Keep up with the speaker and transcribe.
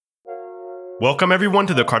Welcome, everyone,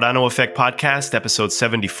 to the Cardano Effect Podcast, episode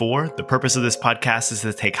 74. The purpose of this podcast is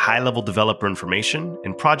to take high-level developer information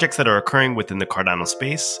and projects that are occurring within the Cardano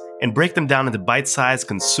space and break them down into bite-sized,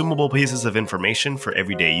 consumable pieces of information for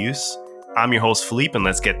everyday use. I'm your host, Philippe, and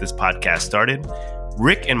let's get this podcast started.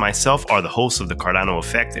 Rick and myself are the hosts of the Cardano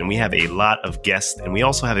Effect, and we have a lot of guests, and we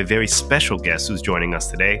also have a very special guest who's joining us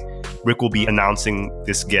today. Rick will be announcing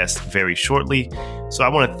this guest very shortly. So I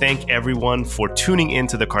want to thank everyone for tuning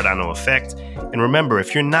into the Cardano Effect. And remember,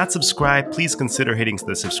 if you're not subscribed, please consider hitting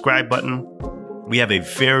the subscribe button. We have a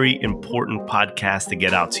very important podcast to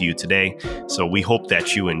get out to you today, so we hope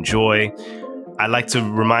that you enjoy. I'd like to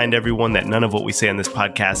remind everyone that none of what we say on this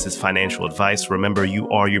podcast is financial advice. Remember, you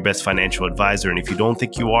are your best financial advisor, and if you don't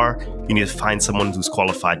think you are, you need to find someone who's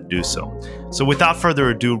qualified to do so. So without further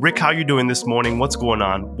ado, Rick, how are you doing this morning? What's going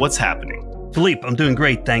on? What's happening? Philippe, I'm doing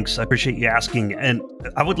great, thanks. I appreciate you asking. And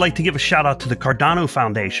I would like to give a shout out to the Cardano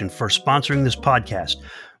Foundation for sponsoring this podcast.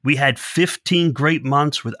 We had 15 great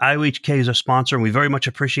months with IOHK as a sponsor, and we very much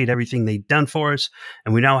appreciate everything they've done for us.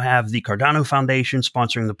 And we now have the Cardano Foundation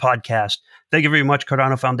sponsoring the podcast. Thank you very much,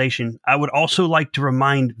 Cardano Foundation. I would also like to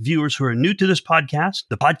remind viewers who are new to this podcast,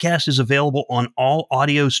 the podcast is available on all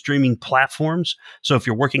audio streaming platforms. So if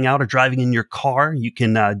you're working out or driving in your car, you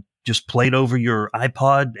can just play it over your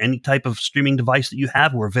iPod, any type of streaming device that you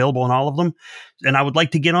have. We're available on all of them. And I would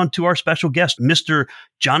like to get on to our special guest. Mr.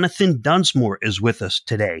 Jonathan Dunsmoor is with us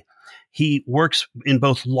today. He works in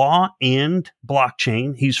both law and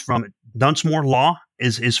blockchain. He's from Dunsmoor Law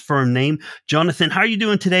is his firm name. Jonathan, how are you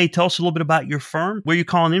doing today? Tell us a little bit about your firm. Where are you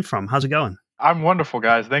calling in from? How's it going? I'm wonderful,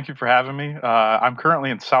 guys. Thank you for having me. I'm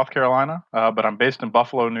currently in South Carolina, but I'm based in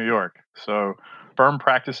Buffalo, New York. So firm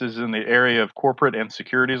practices in the area of corporate and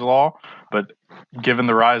securities law, but given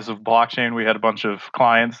the rise of blockchain, we had a bunch of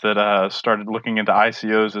clients that started looking into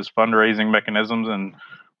ICOs as fundraising mechanisms, and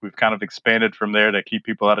we've kind of expanded from there to keep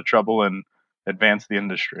people out of trouble and advance the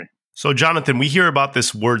industry. So, Jonathan, we hear about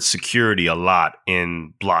this word security a lot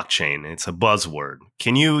in blockchain. It's a buzzword.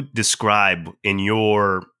 Can you describe in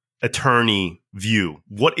your attorney view,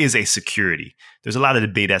 what is a security? There's a lot of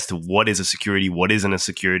debate as to what is a security, what isn't a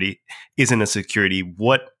security,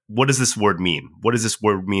 What does this word mean? What does this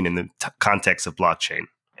word mean in the context of blockchain?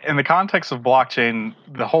 In the context of blockchain,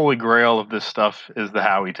 the holy grail of this stuff is the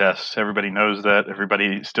Howey test. Everybody knows that.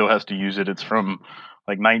 Everybody still has to use it. It's from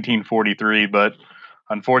like 1943, but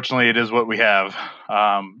unfortunately, it is what we have.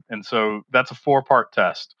 And so that's a 4-part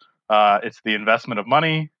test. It's the investment of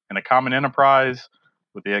money in a common enterprise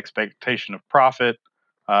with the expectation of profit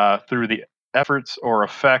through the efforts or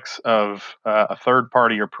effects of a third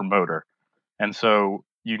party or promoter. And so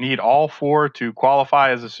you need all 4 to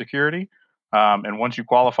qualify as a security. And once you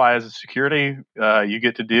qualify as a security, you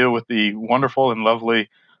get to deal with the wonderful and lovely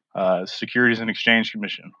Securities and Exchange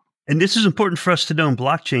Commission. And this is important for us to know in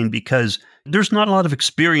blockchain because there's not a lot of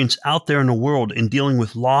experience out there in the world in dealing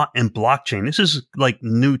with law and blockchain. This is like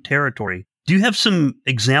new territory. Do you have some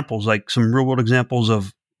examples, like some real world examples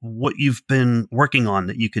of what you've been working on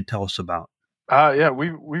that you could tell us about? Yeah,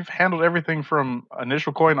 we've handled everything from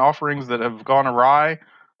initial coin offerings that have gone awry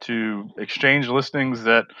to exchange listings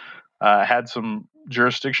that had some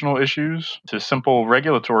jurisdictional issues to simple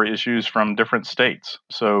regulatory issues from different states.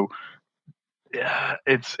 So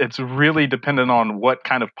it's really dependent on what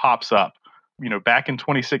kind of pops up. You know, back in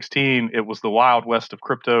 2016, it was the wild west of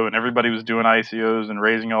crypto, and everybody was doing ICOs and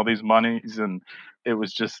raising all these monies, and it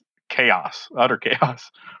was just chaos, utter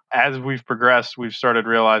chaos. As we've progressed, we've started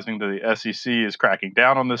realizing that the SEC is cracking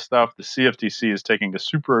down on this stuff. The CFTC is taking a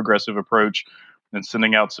super aggressive approach and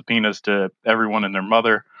sending out subpoenas to everyone and their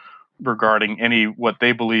mother regarding any what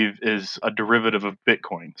they believe is a derivative of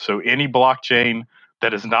Bitcoin. So any blockchain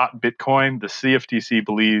that is not Bitcoin, the CFTC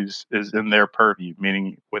believes is in their purview,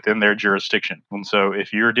 meaning within their jurisdiction. And so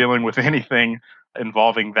if you're dealing with anything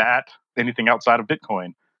involving that, anything outside of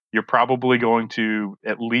Bitcoin, you're probably going to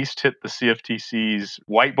at least hit the CFTC's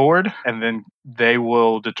whiteboard, and then they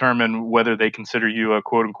will determine whether they consider you a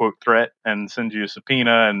quote unquote threat and send you a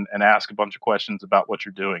subpoena and ask a bunch of questions about what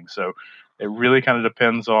you're doing. So it really kind of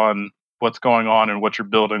depends on what's going on and what you're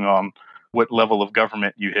building on, what level of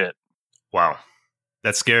government you hit. Wow.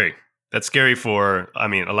 That's scary. That's scary for, a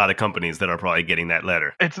lot of companies that are probably getting that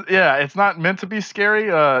letter. It's not meant to be scary.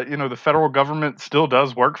 The federal government still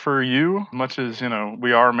does work for you, much as,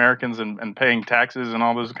 we are Americans and paying taxes and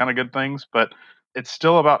all those kind of good things. But it's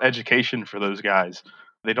still about education for those guys.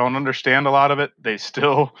 They don't understand a lot of it. They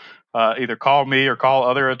still either call me or call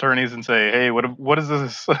other attorneys and say, hey, what is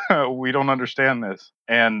this? We don't understand this.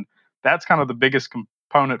 And that's kind of the biggest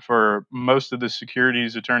component for most of the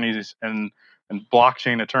securities attorneys and and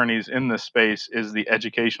blockchain attorneys in this space is the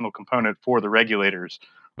educational component for the regulators,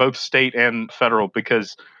 both state and federal,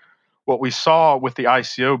 because what we saw with the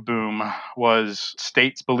ICO boom was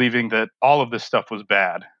states believing that all of this stuff was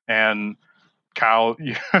bad. And Kyle,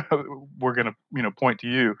 we're going to point to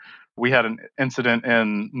you. We had an incident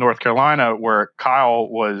in North Carolina where Kyle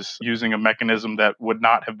was using a mechanism that would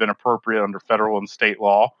not have been appropriate under federal and state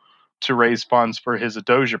law to raise funds for his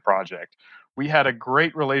Adoja project. We had a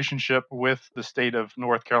great relationship with the state of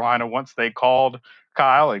North Carolina once they called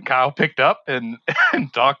Kyle, and Kyle picked up and,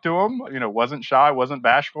 and talked to him. Wasn't shy, wasn't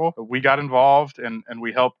bashful. We got involved and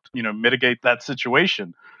we helped, mitigate that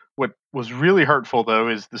situation. What was really hurtful, though,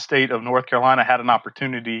 is the state of North Carolina had an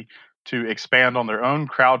opportunity to expand on their own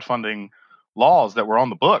crowdfunding laws that were on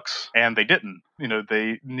the books, and they didn't.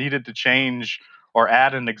 They needed to change or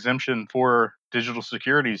add an exemption for digital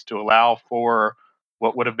securities to allow for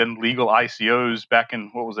what would have been legal ICOs back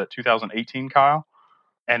in, 2018, Kyle?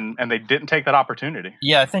 And they didn't take that opportunity.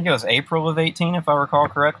 Yeah, I think it was April of 18, if I recall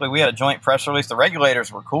correctly. We had a joint press release. The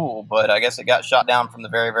regulators were cool, but I guess it got shot down from the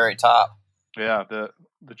very, very top. Yeah, the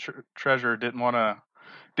treasurer didn't want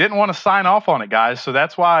to sign off on it, guys. So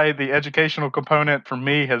that's why the educational component for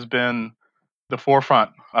me has been the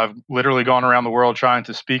forefront. I've literally gone around the world trying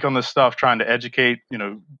to speak on this stuff, trying to educate,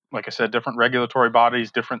 like I said, different regulatory bodies,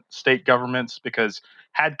 different state governments, because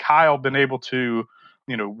had Kyle been able to,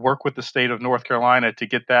 work with the state of North Carolina to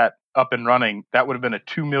get that up and running, that would have been a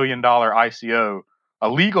 $2 million ICO, a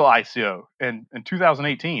legal ICO in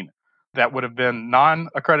 2018. That would have been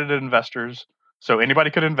non-accredited investors. So anybody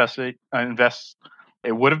could invest.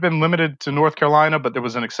 It would have been limited to North Carolina, but there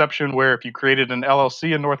was an exception where if you created an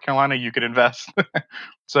LLC in North Carolina, you could invest.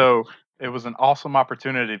 So it was an awesome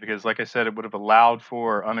opportunity because, like I said, it would have allowed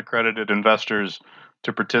for unaccredited investors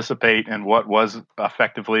to participate in what was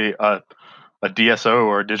effectively a DSO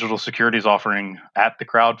or a digital securities offering at the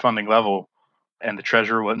crowdfunding level, and the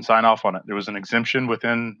treasurer wouldn't sign off on it. There was an exemption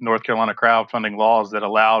within North Carolina crowdfunding laws that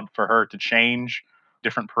allowed for her to change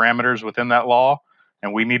different parameters within that law,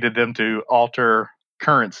 and we needed them to alter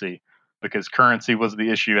currency because currency was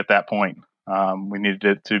the issue at that point. We needed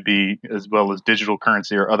it to be as well as digital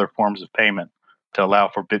currency or other forms of payment to allow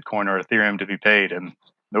for Bitcoin or Ethereum to be paid, and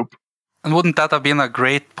nope. And wouldn't that have been a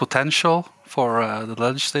great potential for the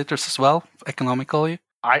legislators as well, economically?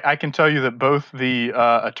 I can tell you that both the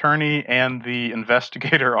attorney and the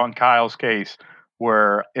investigator on Kyle's case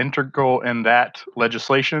were integral in that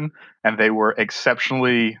legislation, and they were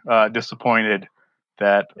exceptionally disappointed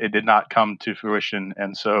that it did not come to fruition.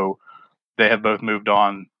 And so they have both moved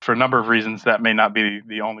on for a number of reasons. That may not be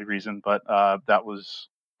the only reason, but that was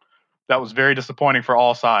very disappointing for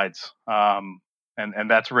all sides.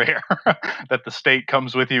 And that's rare that the state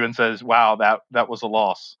comes with you and says, wow, that was a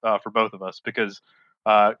loss for both of us because,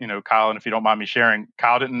 Kyle, and if you don't mind me sharing,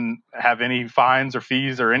 Kyle didn't have any fines or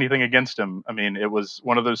fees or anything against him. I mean, it was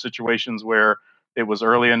one of those situations where it was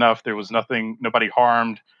early enough. There was nobody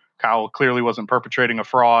harmed. Kyle clearly wasn't perpetrating a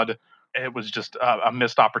fraud. It was just a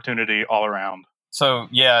missed opportunity all around. So,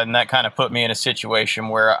 yeah, and that kind of put me in a situation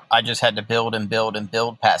where I just had to build and build and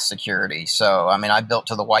build past security. So, I mean, I built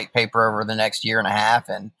to the white paper over the next year and a half.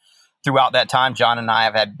 And throughout that time, John and I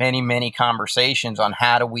have had many, many conversations on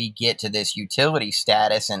how do we get to this utility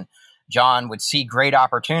status. And John would see great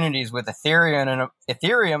opportunities with Ethereum.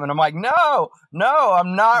 And I'm like, no,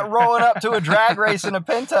 I'm not rolling up to a drag race in a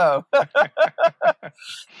Pinto.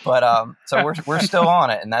 But so we're still on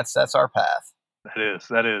it. And that's our path.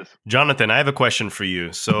 That is. Jonathan, I have a question for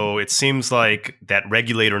you. So it seems like that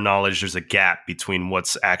regulator knowledge, there's a gap between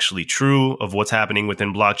what's actually true of what's happening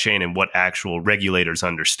within blockchain and what actual regulators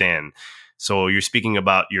understand. So you're speaking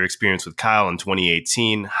about your experience with Kyle in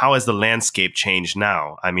 2018. How has the landscape changed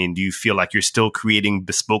now? I mean, do you feel like you're still creating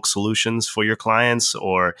bespoke solutions for your clients,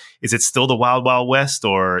 or is it still the wild, wild west,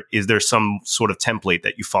 or is there some sort of template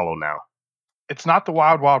that you follow now? It's not the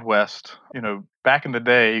wild, wild west. Back in the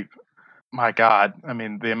day, my God, I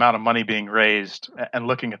mean, the amount of money being raised and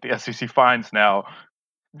looking at the SEC fines now,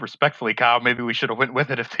 respectfully, Kyle, maybe we should have went with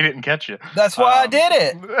it if they didn't catch you. That's why I did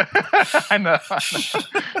it. I know.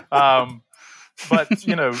 But,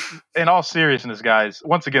 in all seriousness, guys,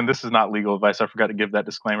 once again, this is not legal advice. I forgot to give that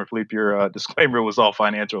disclaimer. Philippe, your disclaimer was all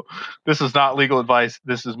financial. This is not legal advice.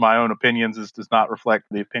 This is my own opinions. This does not reflect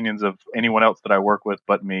the opinions of anyone else that I work with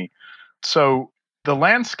but me. So the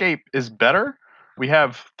landscape is better. We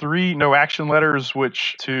have 3 no action letters,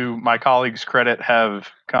 which to my colleagues' credit have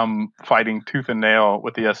come fighting tooth and nail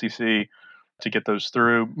with the SEC to get those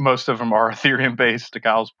through. Most of them are Ethereum based, to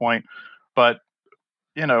Kyle's point. But,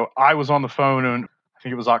 I was on the phone in, I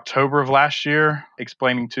think it was October of last year,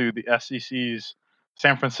 explaining to the SEC's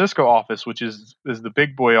San Francisco office, which is the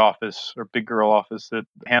big boy office or big girl office that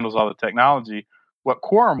handles all the technology, what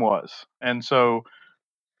Quorum was. And so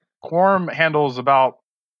Quorum handles about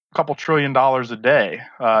a couple $1 trillion a day.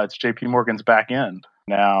 It's JP Morgan's back end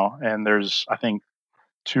now. And there's, I think,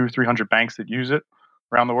 200-300 banks that use it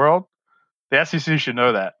around the world. The SEC should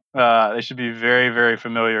know that. They should be very, very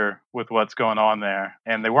familiar with what's going on there.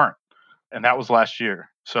 And they weren't. And that was last year.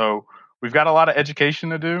 So we've got a lot of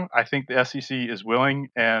education to do. I think the SEC is willing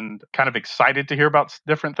and kind of excited to hear about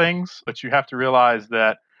different things. But you have to realize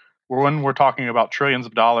that when we're talking about trillions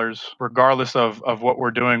of dollars, regardless of what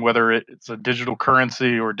we're doing, whether it's a digital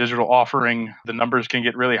currency or digital offering, the numbers can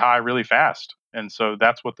get really high really fast. And so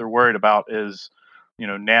that's what they're worried about is,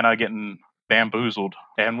 Nana getting bamboozled.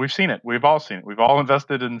 And we've seen it. We've all seen it. We've all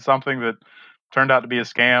invested in something that turned out to be a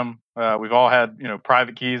scam. We've all had,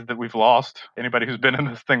 private keys that we've lost. Anybody who's been in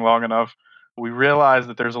this thing long enough, we realize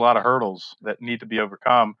that there's a lot of hurdles that need to be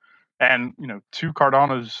overcome. And, to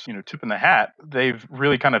Cardano's, tip in the hat, they've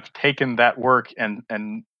really kind of taken that work and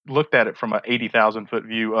looked at it from an 80,000 foot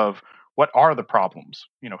view of what are the problems?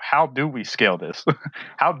 How do we scale this?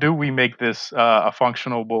 How do we make this a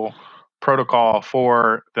functionable protocol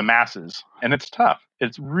for the masses? And it's tough.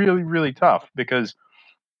 It's really, really tough because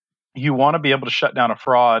you want to be able to shut down a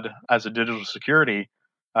fraud as a digital security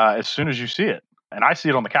as soon as you see it. And I see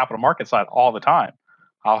it on the capital market side all the time.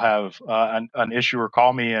 I'll have an issuer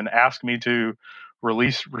call me and ask me to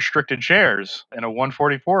release restricted shares in a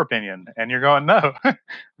 144 opinion. And you're going, no,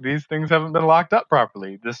 these things haven't been locked up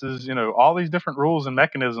properly. This is, all these different rules and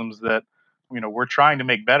mechanisms that, we're trying to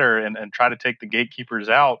make better and try to take the gatekeepers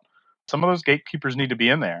out. Some of those gatekeepers need to be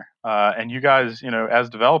in there. And you guys, as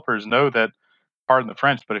developers know that, pardon the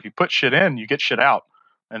French, but if you put shit in, you get shit out.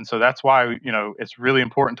 And so that's why, it's really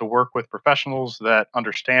important to work with professionals that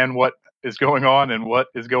understand what is going on and what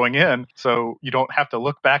is going in. So you don't have to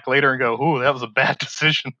look back later and go, ooh, that was a bad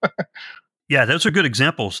decision. Yeah, those are good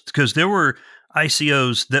examples because there were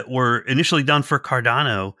ICOs that were initially done for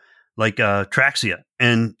Cardano, like Traxia,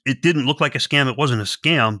 and it didn't look like a scam. It wasn't a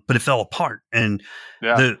scam, but it fell apart. And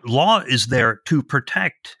the law is there to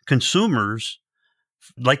protect consumers,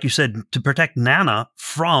 like you said, to protect Nana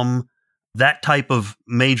from that type of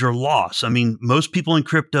major loss. I mean, most people in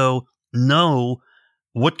crypto know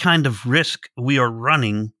what kind of risk we are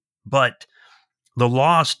running, but the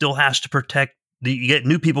law still has to protect. You get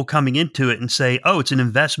new people coming into it and say, oh, it's an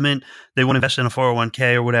investment. They want to invest in a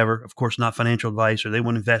 401k or whatever. Of course, not financial advice, or they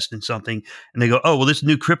want to invest in something. And they go, oh, well, this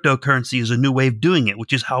new cryptocurrency is a new way of doing it,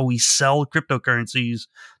 which is how we sell cryptocurrencies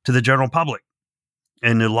to the general public.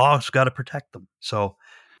 And the law's got to protect them. So,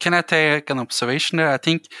 can I take an observation there? I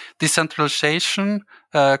think decentralization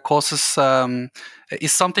causes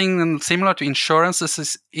is something similar to insurance.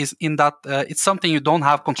 Is in that it's something you don't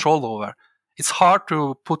have control over. It's hard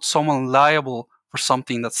to put someone liable for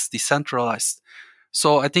something that's decentralized.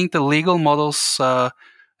 So I think the legal models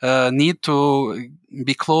need to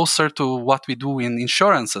be closer to what we do in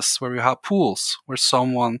insurances, where you have pools, where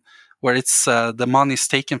it's the money is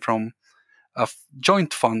taken from of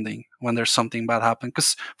joint funding when there's something bad happen.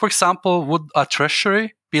 Because, for example, would a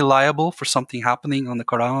treasury be liable for something happening on the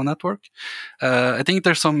Cardano network? I think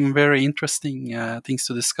there's some very interesting things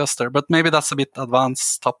to discuss there, but maybe that's a bit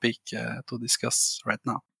advanced topic to discuss right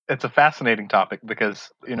now. It's a fascinating topic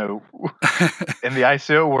because, in the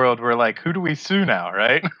ICO world, we're like, who do we sue now,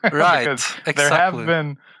 right? Right, because exactly. There have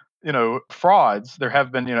been, frauds. There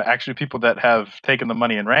have been, actually people that have taken the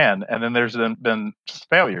money and ran, and then there's been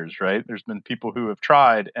failures, right? There's been people who have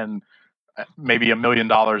tried, and maybe $1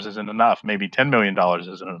 million isn't enough. Maybe $10 million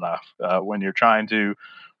isn't enough when you're trying to,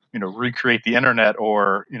 recreate the internet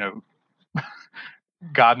or,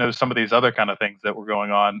 God knows some of these other kind of things that were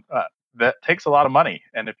going on. That takes a lot of money,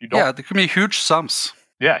 and if you don't, there can be huge sums.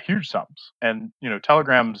 Yeah, huge sums, and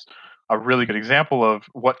Telegram's a really good example of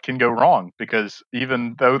what can go wrong because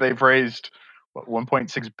even though they've raised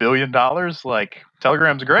 $1.6 billion, like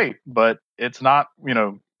Telegram's great, but it's not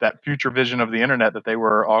that future vision of the internet that they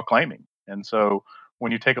were all claiming. And so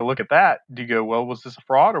when you take a look at that, do you go, well, was this a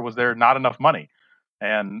fraud or was there not enough money?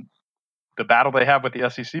 And the battle they have with the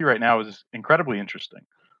SEC right now is incredibly interesting,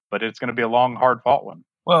 but it's going to be a long, hard fought one.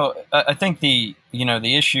 Well, I think the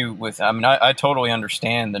issue with, I totally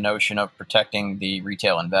understand the notion of protecting the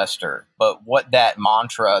retail investor, but what that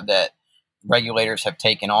mantra that regulators have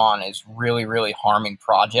taken on is really, really harming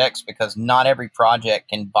projects because not every project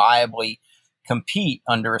can viably compete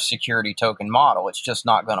under a security token model. It's just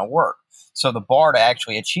not going to work. So the bar to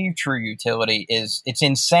actually achieve true utility it's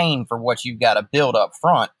insane for what you've got to build up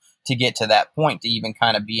front to get to that point to even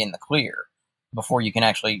kind of be in the clear. before you can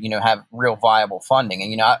actually, have real viable funding.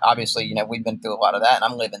 And, obviously, we've been through a lot of that, and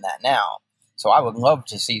I'm living that now. So I would love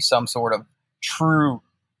to see some sort of true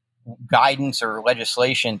guidance or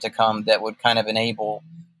legislation to come that would kind of enable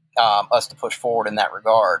us to push forward in that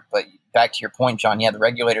regard. But back to your point, John, the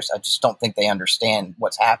regulators, I just don't think they understand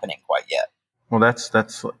what's happening quite yet. Well, that's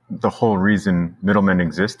the whole reason middlemen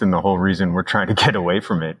exist, and the whole reason we're trying to get away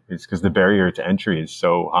from it is because the barrier to entry is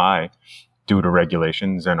so high due to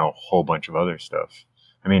regulations and a whole bunch of other stuff.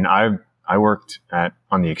 I mean, I worked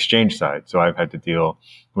on the exchange side, so I've had to deal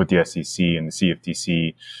with the SEC and the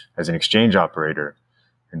CFTC as an exchange operator.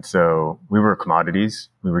 And so we were commodities.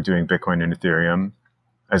 We were doing Bitcoin and Ethereum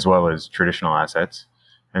as well as traditional assets.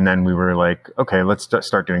 And then we were like, okay, let's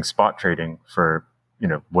start doing spot trading for,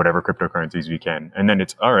 whatever cryptocurrencies we can. And then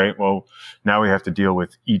it's all right. Well, now we have to deal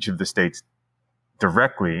with each of the states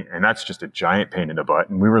directly. And that's just a giant pain in the butt.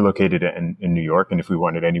 And we were located in New York. And if we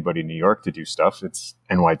wanted anybody in New York to do stuff, it's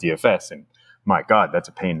NYDFS. And my God, that's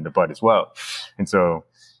a pain in the butt as well. And so,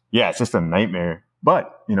 yeah, it's just a nightmare.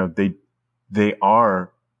 But, they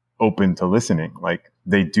are open to listening. Like,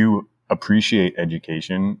 they do appreciate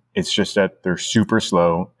education. It's just that they're super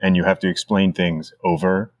slow and you have to explain things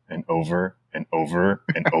over and over and over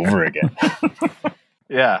and over again.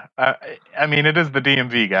 Yeah. I mean, it is the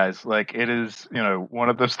DMV, guys. Like, it is, one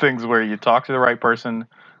of those things where you talk to the right person.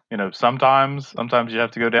 Sometimes you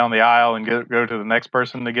have to go down the aisle and go to the next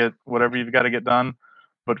person to get whatever you've got to get done.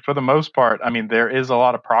 But for the most part, I mean, there is a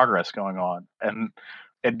lot of progress going on, and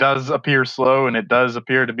it does appear slow and it does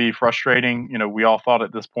appear to be frustrating. We all thought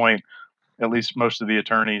at this point, at least most of the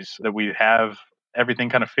attorneys, that we have everything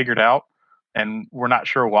kind of figured out, and we're not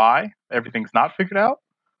sure why everything's not figured out.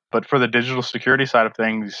 But for the digital security side of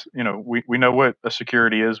things, we know what a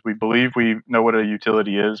security is. We believe we know what a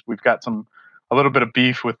utility is. We've got a little bit of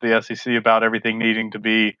beef with the SEC about everything needing to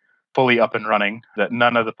be fully up and running, that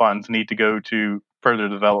none of the funds need to go to further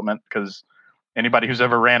development, because anybody who's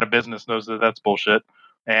ever ran a business knows that that's bullshit.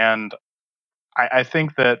 And I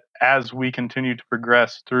think that as we continue to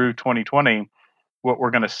progress through 2020, what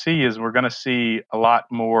we're going to see is we're going to see a lot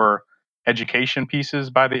more education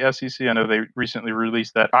pieces by the SEC. I know they recently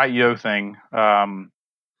released that IEO thing,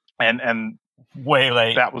 and way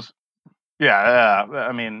late. That was, yeah.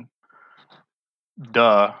 I mean,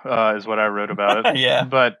 duh, is what I wrote about it. Yeah.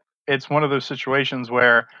 But it's one of those situations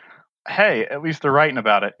where, hey, at least they're writing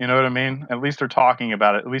about it. You know what I mean? At least they're talking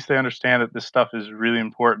about it. At least they understand that this stuff is really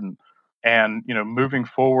important. And, moving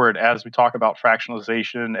forward, as we talk about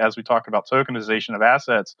fractionalization, as we talk about tokenization of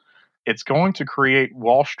assets, it's going to create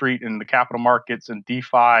Wall Street and the capital markets and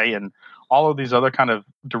DeFi and all of these other kind of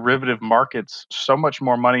derivative markets so much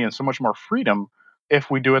more money and so much more freedom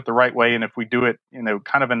if we do it the right way. And if we do it,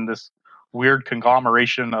 kind of in this weird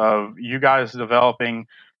conglomeration of you guys developing,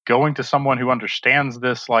 going to someone who understands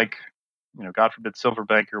this, like, God forbid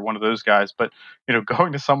Silverbank or one of those guys, but,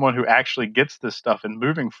 going to someone who actually gets this stuff and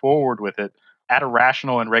moving forward with it at a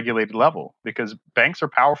rational and regulated level, because banks are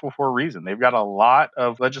powerful for a reason. They've got a lot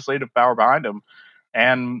of legislative power behind them,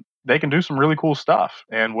 and they can do some really cool stuff.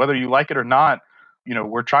 And whether you like it or not,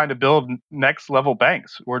 we're trying to build next level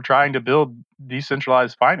banks. We're trying to build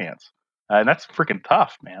decentralized finance. And that's freaking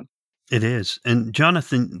tough, man. It is. And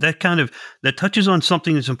Jonathan, that touches on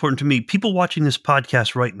something that's important to me. People watching this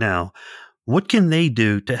podcast right now, what can they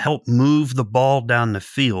do to help move the ball down the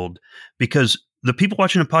field? Because the people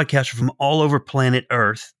watching the podcast are from all over planet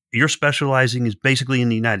Earth. You're specializing is basically in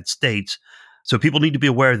the United States. So people need to be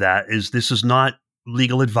aware of that this is not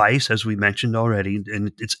legal advice, as we mentioned already,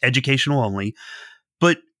 and it's educational only.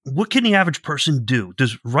 But what can the average person do?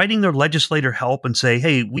 Does writing their legislator help and say,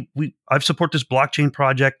 hey, I've support this blockchain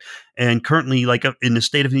project, and currently, like in the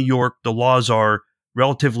state of New York, the laws are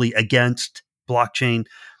relatively against blockchain.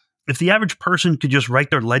 If the average person could just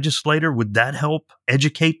write their legislator, would that help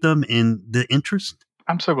educate them in the interest?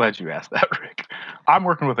 I'm so glad you asked that, Rick. I'm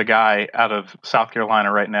working with a guy out of South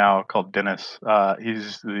Carolina right now called Dennis.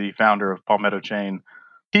 He's the founder of Palmetto Chain.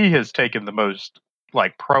 He has taken the most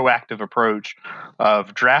proactive approach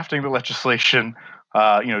of drafting the legislation,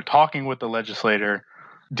 talking with the legislator,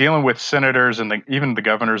 dealing with senators and even the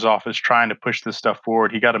governor's office, trying to push this stuff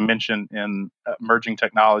forward. He got a mention in emerging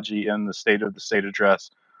technology in the State of the State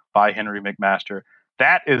address by Henry McMaster.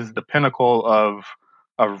 That is the pinnacle of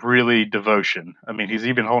really devotion. I mean, he's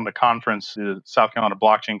even holding a conference, the South Carolina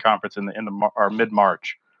Blockchain Conference, in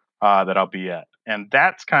mid-March that I'll be at, and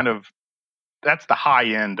that's the high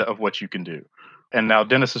end of what you can do. And now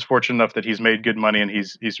Dennis is fortunate enough that he's made good money and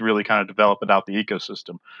he's really kind of developed out the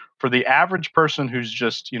ecosystem. For the average person who's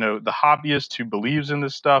just, the hobbyist who believes in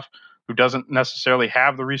this stuff, who doesn't necessarily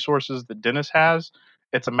have the resources that Dennis has,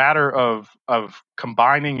 It's a matter of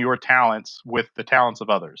combining your talents with the talents of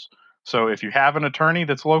others. So if you have an attorney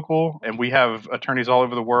that's local, and we have attorneys all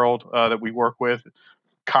over the world that we work with,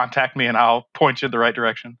 contact me and I'll point you in the right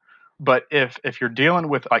direction. But if you're dealing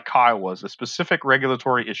with, like Kyle was, a specific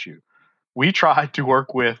regulatory issue, we tried to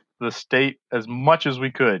work with the state as much as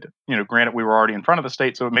we could. Granted, we were already in front of the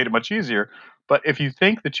state, so it made it much easier. But if you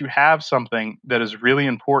think that you have something that is really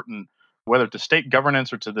important, whether to state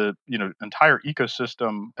governance or to the entire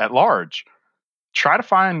ecosystem at large, try to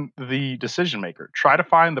find the decision maker. Try to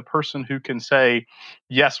find the person who can say,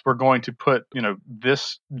 yes, we're going to put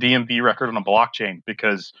this DMV record on a blockchain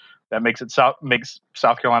because that makes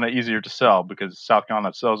South Carolina easier to sell, because South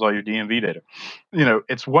Carolina sells all your DMV data.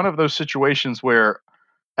 It's one of those situations where,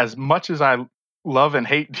 as much as I love and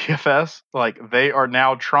hate DFS, like, they are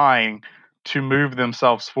now trying to move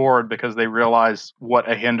themselves forward because they realize what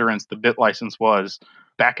a hindrance the bit license was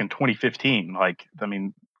back in 2015.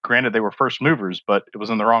 Granted, they were first movers, but it was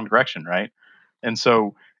in the wrong direction, right? And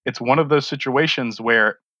so it's one of those situations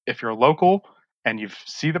where, if you're local and you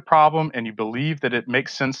see the problem and you believe that it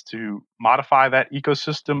makes sense to modify that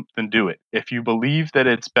ecosystem, then do it. If you believe that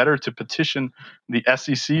it's better to petition the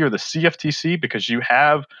SEC or the CFTC because you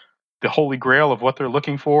have the holy grail of what they're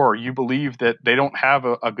looking for, or you believe that they don't have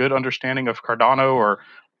a good understanding of Cardano or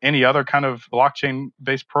any other kind of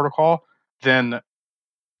blockchain-based protocol, then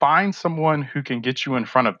find someone who can get you in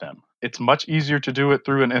front of them. It's much easier to do it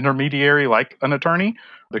through an intermediary like an attorney,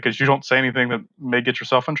 because you don't say anything that may get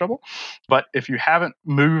yourself in trouble. But if you haven't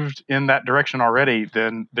moved in that direction already,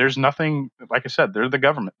 then there's nothing. Like I said, they're the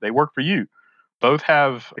government. They work for you. Both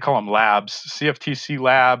have, I call them labs, CFTC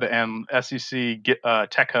lab and SEC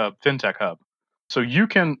Tech Hub, FinTech Hub. So you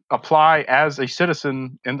can apply as a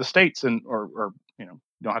citizen in the States, or you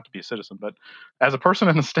don't have to be a citizen, but as a person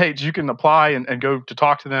in the States, you can apply and go to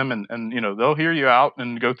talk to them, and they'll hear you out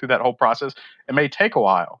and go through that whole process. It may take a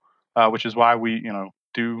while, which is why we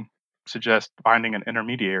do suggest finding an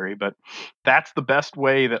intermediary, but that's the best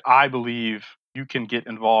way that I believe you can get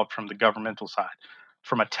involved from the governmental side.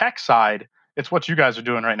 From a tech side, it's what you guys are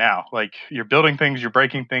doing right now. Like, you're building things, you're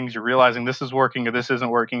breaking things, you're realizing this is working or this isn't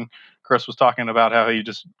working. Chris was talking about how he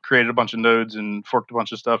just created a bunch of nodes and forked a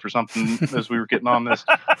bunch of stuff or something as we were getting on this.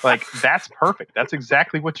 Like, that's perfect. That's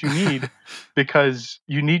exactly what you need, because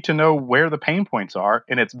you need to know where the pain points are.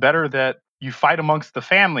 And it's better that you fight amongst the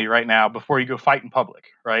family right now before you go fight in public,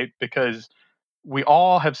 right? Because we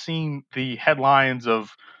all have seen the headlines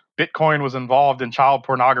of Bitcoin was involved in child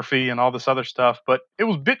pornography and all this other stuff, but it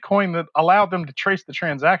was Bitcoin that allowed them to trace the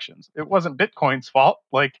transactions. It wasn't Bitcoin's fault.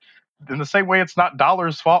 Like, in the same way, it's not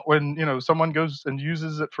dollars' fault when someone goes and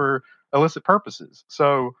uses it for illicit purposes.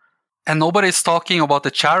 So, and nobody's talking about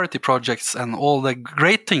the charity projects and all the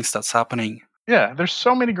great things that's happening. Yeah, there's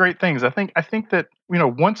so many great things. I think that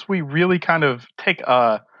once we really kind of take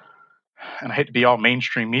a, and I hate to be all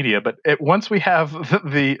mainstream media, but once we have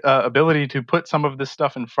the ability to put some of this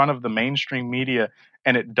stuff in front of the mainstream media,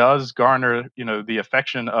 and it does garner, the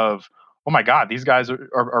affection of, oh my God, these guys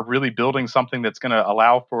are really building something that's going to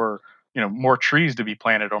allow for, more trees to be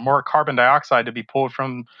planted or more carbon dioxide to be pulled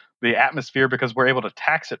from the atmosphere because we're able to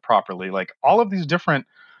tax it properly. Like, all of these different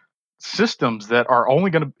systems that are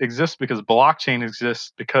only going to exist because blockchain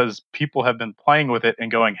exists, because people have been playing with it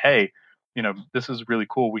and going, hey, this is really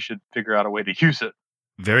cool. We should figure out a way to use it.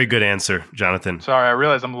 Very good answer, Jonathan. Sorry, I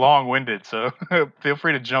realize I'm long-winded, so feel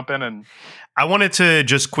free to jump in. And I wanted to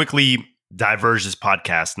just quickly diverge this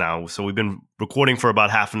podcast now. So we've been recording for about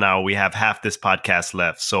half an hour. We have half this podcast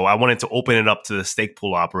left. So I wanted to open it up to the stake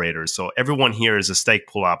pool operators. So everyone here is a stake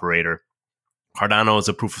pool operator. Cardano is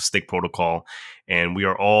a proof of stake protocol, and we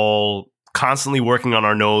are all constantly working on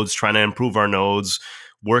our nodes, trying to improve our nodes,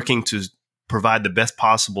 working to provide the best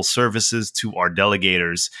possible services to our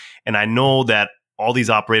delegators. And I know that all these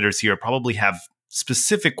operators here probably have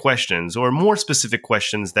specific questions, or more specific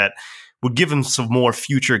questions, that would give them some more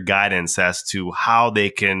future guidance as to how they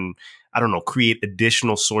can, create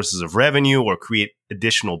additional sources of revenue or create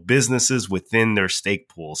additional businesses within their stake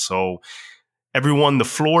pool. So everyone, the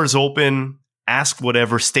floor is open. Ask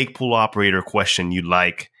whatever stake pool operator question you'd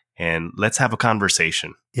like, and let's have a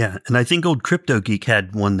conversation. Yeah, and I think old Crypto Geek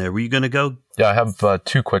had one there. Were you going to go? Yeah, I have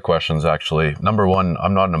two quick questions, actually. Number one,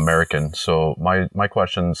 I'm not an American, so my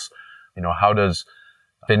question's, how does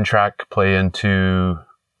FinTrack play into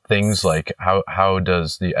things? Like, how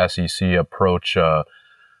does the SEC approach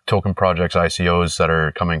token projects, ICOs that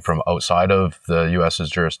are coming from outside of the US's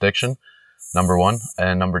jurisdiction? Number one.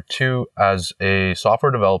 And number two, as a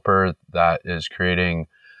software developer that is creating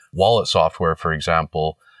wallet software, for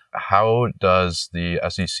example, how does the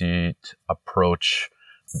SEC approach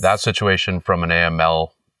that situation from an AML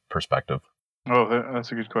perspective? Oh,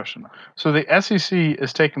 that's a good question. So the SEC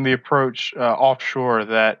is taking the approach offshore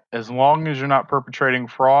that as long as you're not perpetrating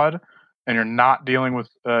fraud and you're not dealing with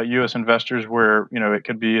U.S. investors where it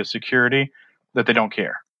could be a security, that they don't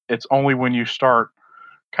care. It's only when you start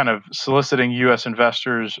kind of soliciting U.S.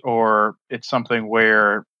 investors or it's something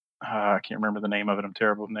where I can't remember the name of it. I'm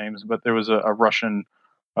terrible with names, but there was a Russian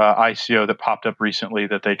ICO that popped up recently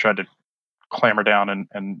that they tried to clamor down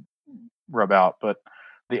and rub out. But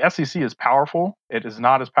the SEC is powerful. It is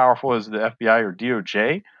not as powerful as the FBI or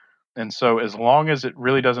DOJ. And so, as long as it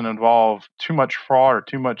really doesn't involve too much fraud or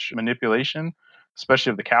too much manipulation,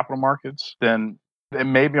 especially of the capital markets, then it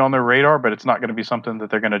may be on their radar, but it's not going to be something that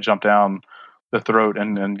they're going to jump down the throat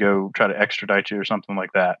and go try to extradite you or something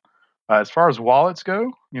like that. As far as wallets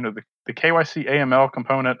go, the KYC AML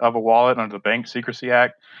component of a wallet under the Bank Secrecy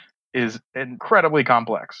Act is incredibly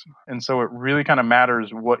complex. And so it really kind of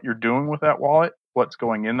matters what you're doing with that wallet, what's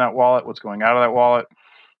going in that wallet, what's going out of that wallet.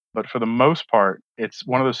 But for the most part, it's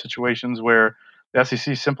one of those situations where the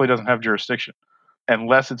SEC simply doesn't have jurisdiction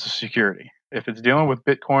unless it's a security. If it's dealing with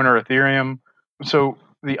Bitcoin or Ethereum, so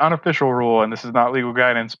the unofficial rule, and this is not legal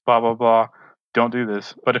guidance, blah, blah, blah, don't do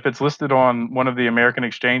this. But if it's listed on one of the American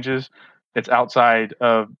exchanges, it's outside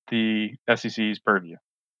of the SEC's purview.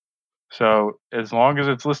 So as long as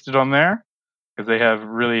it's listed on there, because they have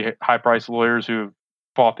really high-priced lawyers who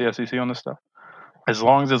fought the SEC on this stuff, as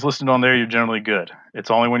long as it's listed on there, you're generally good.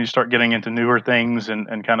 It's only when you start getting into newer things and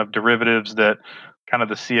kind of derivatives that kind of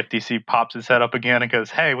the CFTC pops its head up again and goes,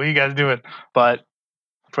 hey, what are you guys doing? But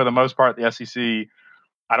for the most part, the SEC,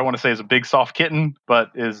 I don't want to say is a big soft kitten,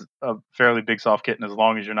 but is a fairly big soft kitten as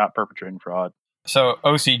long as you're not perpetrating fraud. So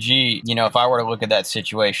OCG, if I were to look at that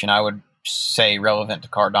situation, I would say relevant to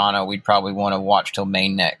Cardano, we'd probably want to watch till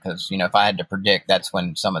mainnet because, if I had to predict, that's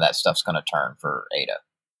when some of that stuff's going to turn for ADA.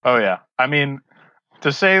 Oh, yeah. I mean,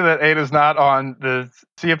 to say that ADA's not on the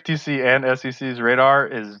CFTC and SEC's radar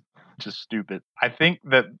is just stupid. I think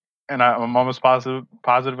that, and I'm almost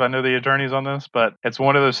positive I know the attorneys on this, but it's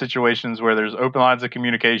one of those situations where there's open lines of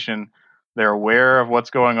communication. They're aware of what's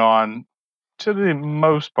going on to the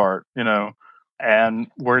most part, and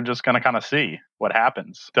we're just going to kind of see what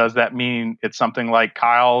happens. Does that mean it's something like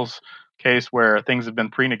Kyle's case where things have been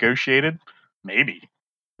pre-negotiated? Maybe.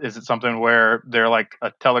 Is it something where they're like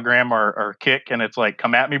a telegram or kick and it's like,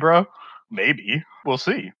 come at me, bro? Maybe. We'll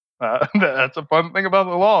see. That's a fun thing about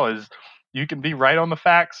the law is you can be right on the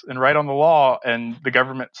facts and right on the law and the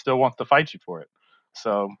government still wants to fight you for it.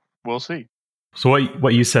 So we'll see. So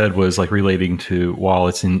what you said was like relating to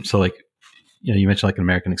wallets. And so like, you mentioned like an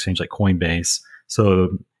American exchange like Coinbase.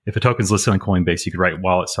 So if a token's listed on Coinbase, you could write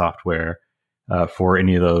wallet software for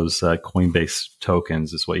any of those Coinbase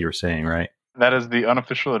tokens is what you were saying, right? That is the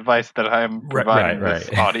unofficial advice that I am providing this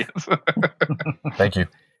audience. Thank you.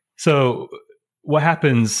 So what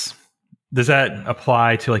happens, does that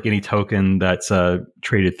apply to like any token that's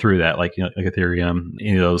traded through that, like Ethereum,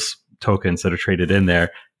 any of those tokens that are traded in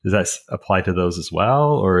there? Does that apply to those as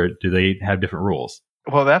well, or do they have different rules?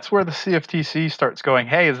 Well, that's where the CFTC starts going,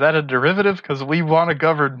 hey, is that a derivative? Because we want to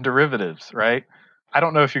govern derivatives, right? I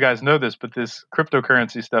don't know if you guys know this, but this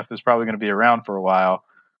cryptocurrency stuff is probably going to be around for a while.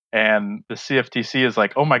 And the CFTC is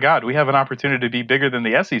like, oh my God, we have an opportunity to be bigger than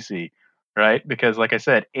the SEC, right? Because like I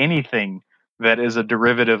said, anything that is a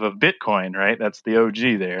derivative of Bitcoin, right? That's the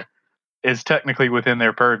OG there, is technically within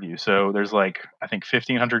their purview. So there's like, I think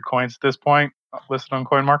 1,500 coins at this point listed on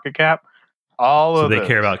CoinMarketCap. So they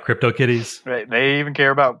care about CryptoKitties? Right. They even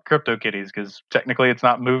care about CryptoKitties because technically it's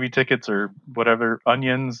not movie tickets or whatever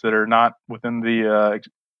onions that are not within the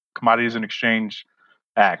Commodities and Exchange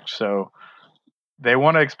Act. So they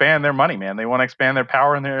want to expand their money, man. They want to expand their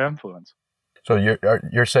power and their influence. So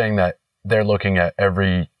you're saying that they're looking at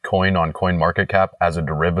every coin on CoinMarketCap as a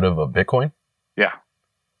derivative of Bitcoin? Yeah.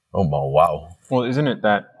 Oh, wow. Well, isn't it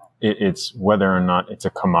that it's whether or not it's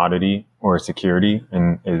a commodity or a security?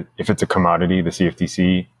 And if it's a commodity, the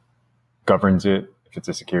CFTC governs it. If it's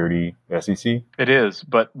a security, the SEC? It is,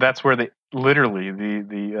 but that's where the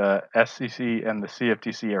SEC and the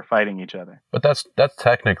CFTC are fighting each other. But that's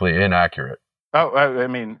technically inaccurate. Oh, I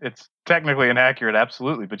mean, it's technically inaccurate,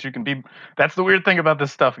 absolutely. But you can be, that's the weird thing about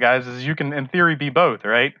this stuff, guys, is you can, in theory, be both,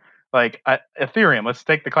 right? Like Ethereum, let's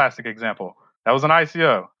take the classic example. That was an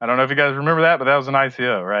ICO. I don't know if you guys remember that, but that was an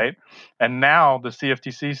ICO, right? And now the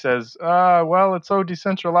CFTC says, well, it's so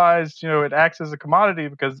decentralized, it acts as a commodity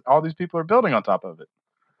because all these people are building on top of it.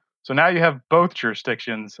 So now you have both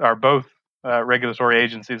jurisdictions or both regulatory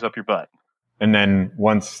agencies up your butt. And then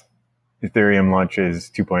once Ethereum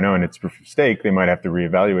launches 2.0 and it's proof of stake, they might have to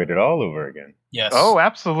reevaluate it all over again. Yes. Oh,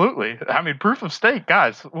 absolutely. I mean, proof of stake,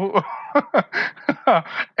 guys.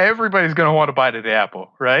 Everybody's going to want to bite at the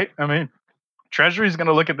apple, right? I mean, Treasury is going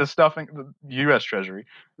to look at this stuff, and the U.S. Treasury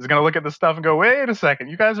is going to look at this stuff and go, wait a second,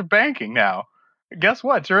 you guys are banking now. Guess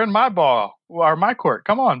what? You're in my ball or my court.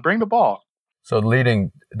 Come on, bring the ball. So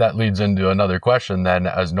that leads into another question then,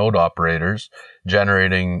 as node operators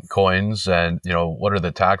generating coins, and what are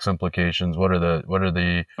the tax implications? What are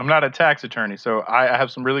the I'm not a tax attorney, so I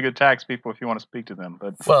have some really good tax people if you want to speak to them.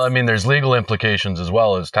 But well, I mean, there's legal implications as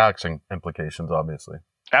well as taxing implications, obviously.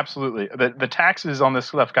 Absolutely. The taxes on this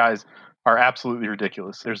stuff, guys, are absolutely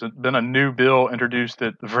ridiculous. There's been a new bill introduced,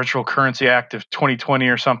 at the Virtual Currency Act of 2020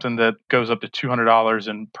 or something, that goes up to $200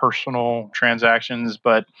 in personal transactions,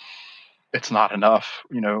 but it's not enough.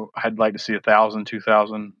 I'd like to see $1,000,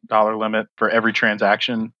 $2,000 limit for every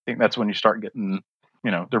transaction. I think that's when you start getting,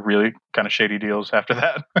 the really kind of shady deals after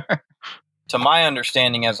that. To my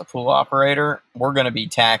understanding, as a pool operator, we're going to be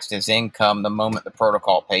taxed as income the moment the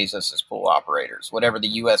protocol pays us as pool operators, whatever the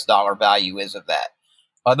US dollar value is of that.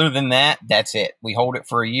 Other than that, that's it. We hold it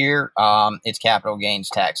for a year. It's capital gains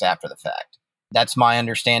tax after the fact. That's my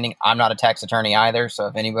understanding. I'm not a tax attorney either, so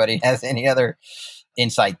if anybody has any other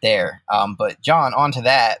insight there. But John, onto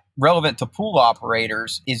that, relevant to pool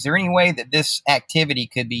operators, is there any way that this activity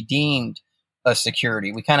could be deemed a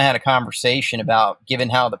security? We kind of had a conversation about,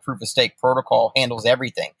 given how the proof of stake protocol handles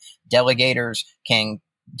everything, delegators can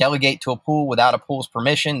delegate to a pool without a pool's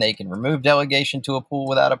permission. They can remove delegation to a pool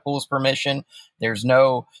without a pool's permission. There's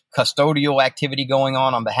no custodial activity going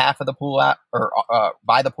on behalf of the pool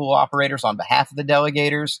by the pool operators on behalf of the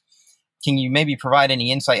delegators. Can you maybe provide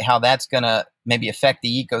any insight how that's going to maybe affect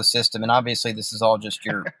the ecosystem? And obviously, this is all just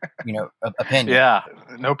your, opinion. Yeah,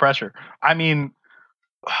 no pressure. I mean,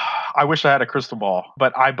 I wish I had a crystal ball,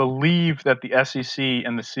 but I believe that the SEC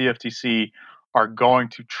and the CFTC are going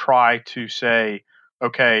to try to say,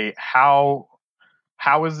 okay, how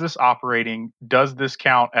is this operating? Does this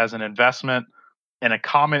count as an investment in a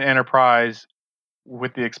common enterprise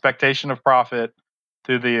with the expectation of profit?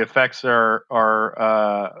 Do the effects or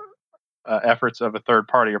efforts of a third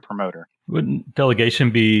party or promoter? Wouldn't delegation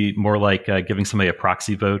be more like giving somebody a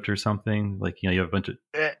proxy vote or something? Like, you have a bunch of...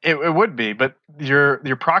 It would be, but your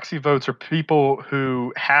proxy votes are people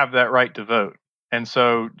who have that right to vote. And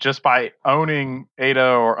so just by owning ADA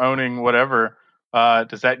or owning whatever,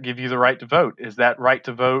 does that give you the right to vote? Is that right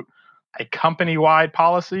to vote a company-wide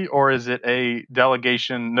policy, or is it a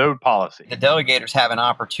delegation node policy? The delegators have an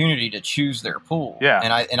opportunity to choose their pool. Yeah.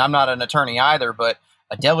 And I'm not an attorney either, but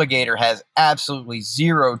a delegator has absolutely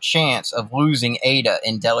zero chance of losing ADA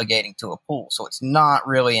in delegating to a pool. So it's not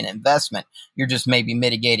really an investment. You're just maybe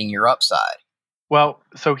mitigating your upside. Well,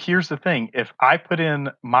 so here's the thing. If I put in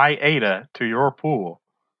my ADA to your pool,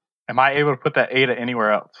 am I able to put that ADA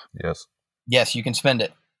anywhere else? Yes. Yes, you can spend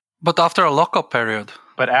it. But after a lockup period.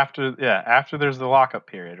 But after there's the lockup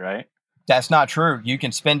period, right? That's not true. You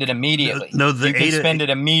can spend it immediately. No, you can spend it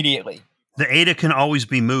immediately. The ADA can always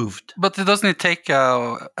be moved. But it doesn't take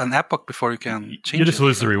an epoch before you can change it. You just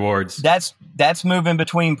lose the rewards. That's moving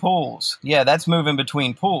between pools. Yeah, that's moving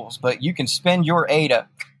between pools. But you can spend your ADA,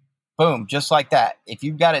 boom, just like that. If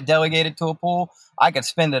you've got it delegated to a pool, I could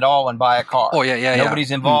spend it all and buy a car. Oh, yeah.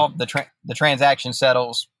 Nobody's involved. The transaction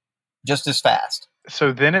settles just as fast.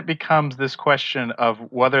 So then it becomes this question of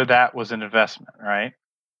whether that was an investment, right?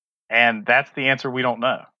 And that's the answer we don't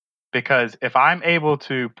know. Because if I'm able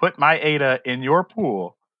to put my ADA in your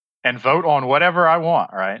pool and vote on whatever I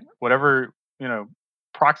want, right? Whatever,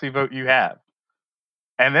 proxy vote you have,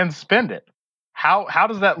 and then spend it, how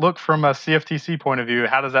does that look from a CFTC point of view?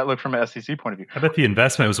 How does that look from an SEC point of view? I bet the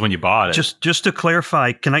investment was when you bought it. Just to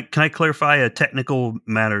clarify, can I clarify a technical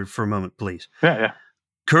matter for a moment, please? Yeah.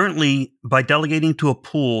 Currently, by delegating to a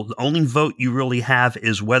pool, the only vote you really have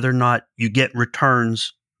is whether or not you get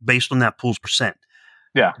returns based on that pool's percent.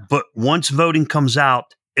 Yeah. But once voting comes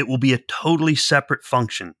out, it will be a totally separate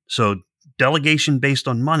function. So delegation based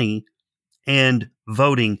on money and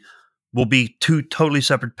voting will be two totally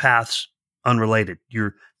separate paths, unrelated.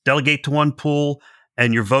 You delegate to one pool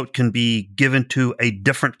and your vote can be given to a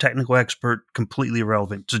different technical expert, completely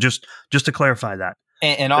irrelevant. So just to clarify that.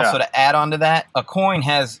 And also to add on to that, a coin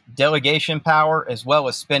has delegation power as well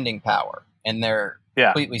as spending power, and they're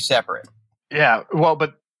completely separate. Yeah, well,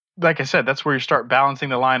 but like I said, that's where you start balancing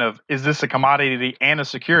the line of, is this a commodity and a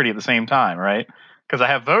security at the same time, right? Because I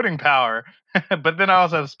have voting power, but then I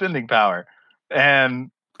also have spending power. And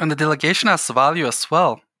the delegation has value as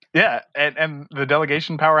well. Yeah, and the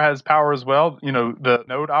delegation power has power as well. The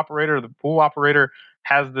node operator, the pool operator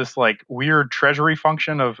has this like weird treasury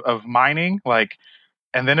function of mining, like,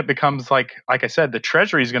 and then it becomes like I said, the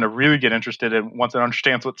treasury is going to really get interested in once it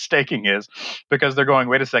understands what staking is, because they're going,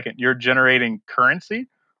 wait a second, you're generating currency.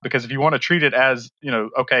 Because if you want to treat it as,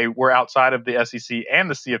 okay, we're outside of the SEC and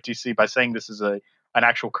the CFTC by saying this is an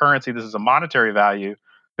actual currency, this is a monetary value,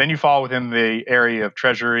 then you fall within the area of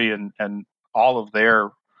treasury and all of their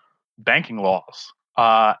banking laws.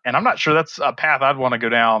 And I'm not sure that's a path I'd want to go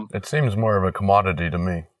down. It seems more of a commodity to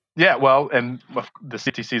me. Yeah, well, and the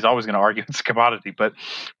CFTC is always going to argue it's a commodity. But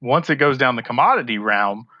once it goes down the commodity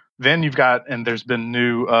realm, then you've got, and there's been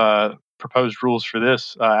new proposed rules for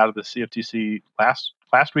this out of the CFTC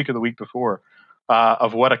last week or the week before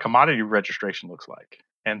of what a commodity registration looks like.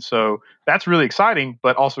 And so that's really exciting,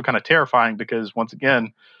 but also kind of terrifying because once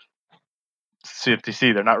again,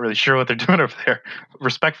 CFTC, they're not really sure what they're doing over there.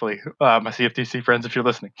 Respectfully, my CFTC friends, if you're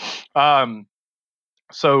listening.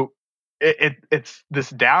 So it's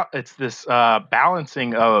this doubt. It's this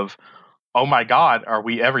balancing of, oh my God, are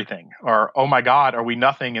we everything? Or, oh my God, are we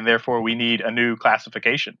nothing? And therefore we need a new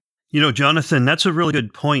classification. Jonathan, that's a really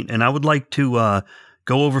good point. And I would like to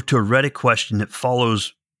go over to a Reddit question that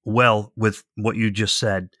follows well with what you just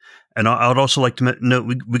said. And I would also like to note,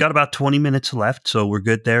 we got about 20 minutes left, so we're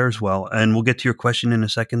good there as well. And we'll get to your question in a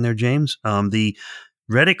second there, James. The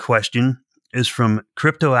Reddit question is from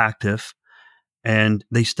Cryptoactive, and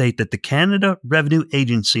they state that the Canada Revenue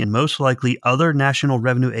Agency and most likely other national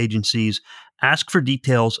revenue agencies ask for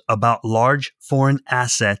details about large foreign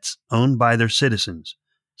assets owned by their citizens.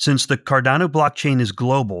 Since the Cardano blockchain is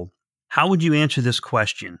global, how would you answer this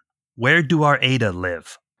question? Where do our ADA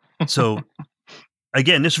live? So,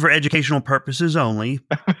 again, this is for educational purposes only,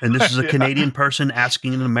 and this is a Canadian person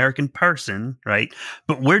asking an American person, right?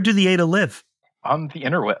 But where do the ADA live? On the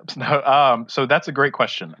interwebs. No, so that's a great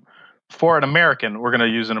question. For an American, we're going to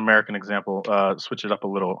use an American example, switch it up a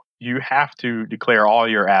little. You have to declare all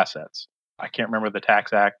your assets. I can't remember the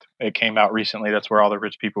Tax Act. It came out recently. That's where all the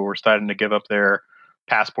rich people were starting to give up their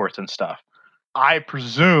passports and stuff. I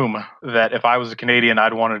presume that if I was a Canadian,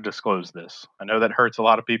 I'd want to disclose this. I know that hurts a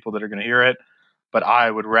lot of people that are going to hear it, but I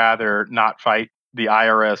would rather not fight the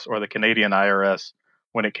IRS or the Canadian IRS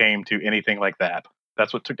when it came to anything like that.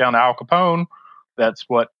 That's what took down Al Capone. That's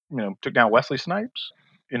what, took down Wesley Snipes.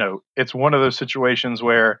 It's one of those situations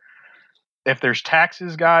where if there's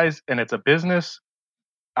taxes, guys, and it's a business,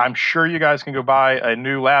 I'm sure you guys can go buy a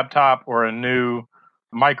new laptop or a new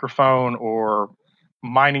microphone or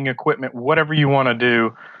mining equipment, whatever you want to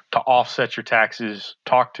do to offset your taxes.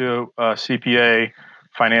 Talk to a CPA,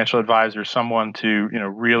 financial advisor, someone to,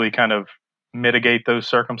 really kind of mitigate those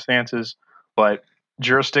circumstances. But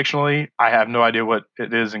jurisdictionally, I have no idea what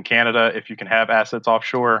it is in Canada if you can have assets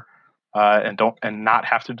offshore and not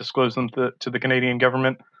have to disclose them to the Canadian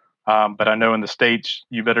government. But I know in the States,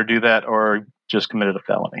 you better do that or just committed a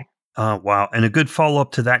felony. Wow. And a good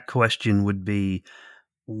follow-up to that question would be,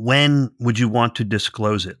 when would you want to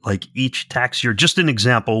disclose it? Like each tax year, just an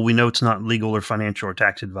example, we know it's not legal or financial or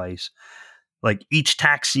tax advice. Like each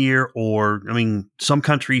tax year, or, some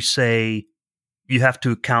countries say you have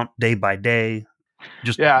to count day by day,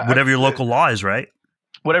 just whatever your local law is, right?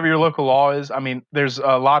 Whatever your local law is. There's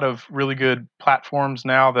a lot of really good platforms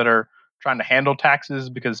now that are trying to handle taxes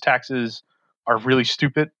because taxes are really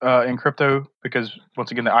stupid in crypto because,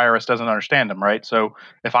 once again, the IRS doesn't understand them, right? So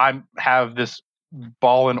if I have this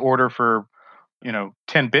ball in order for, 10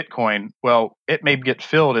 Bitcoin, well, it may get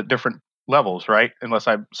filled at different levels, right? Unless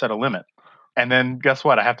I set a limit. And then guess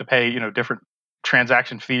what? I have to pay, different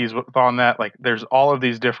transaction fees on that. Like there's all of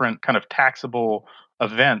these different kind of taxable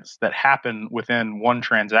events that happen within one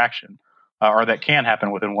transaction or that can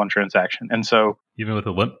happen within one transaction. And so even with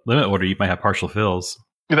a limit order, you might have partial fills.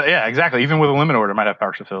 Yeah, exactly. Even with a limit order, it might have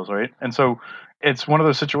partial fills, right? And so it's one of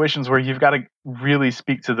those situations where you've got to really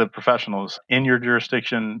speak to the professionals in your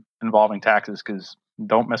jurisdiction involving taxes, because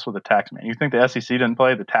don't mess with the tax man. You think the SEC didn't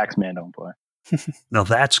play? The tax man don't play. Now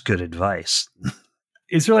that's good advice.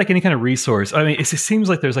 Is there like any kind of resource? It seems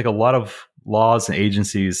like there's like a lot of laws and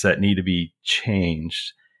agencies that need to be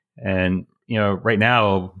changed. And, right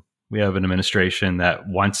now we have an administration that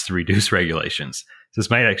wants to reduce regulations. So this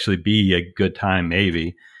might actually be a good time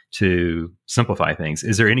maybe to simplify things.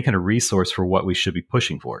 Is there any kind of resource for what we should be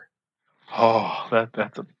pushing for? Oh,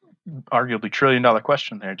 that's a arguably $1 trillion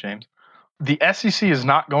question there, James. The SEC is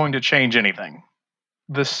not going to change anything.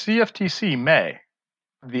 The CFTC may.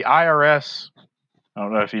 The IRS, I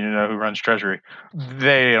don't know if you know who runs Treasury,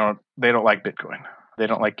 they don't like Bitcoin. They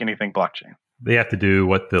don't like anything blockchain. They have to do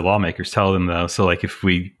what the lawmakers tell them, though. So like if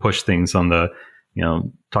we push things on the,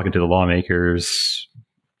 talking to the lawmakers,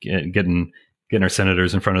 getting getting our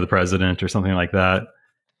senators in front of the president or something like that.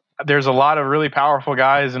 There's a lot of really powerful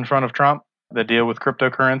guys in front of Trump that deal with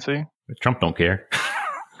cryptocurrency. Trump don't care.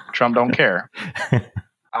 Trump don't care.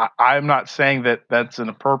 I'm not saying that that's an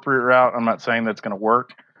appropriate route. I'm not saying that's going to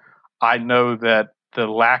work. I know that the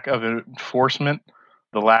lack of enforcement,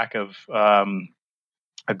 the lack of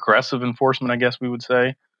aggressive enforcement, I guess we would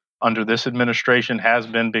say, under this administration has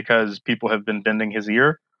been because people have been bending his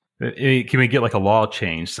ear. Can we get like a law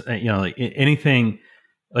change? Like anything,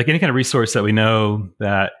 like any kind of resource that we know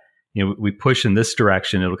that we push in this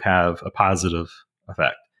direction, it'll have a positive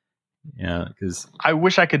effect. Yeah, because I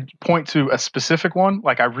wish I could point to a specific one.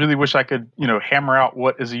 Like I really wish I could, hammer out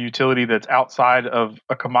what is a utility that's outside of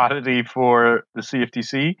a commodity for the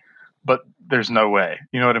CFTC, but there's no way.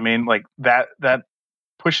 You know what I mean? Like that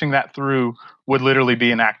pushing that through would literally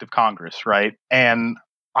be an act of Congress, right? And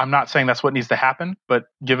I'm not saying that's what needs to happen, but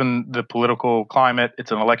given the political climate,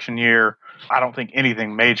 it's an election year. I don't think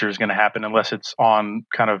anything major is going to happen unless it's on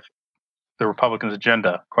kind of the Republicans'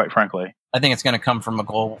 agenda, quite frankly. I think it's going to come from a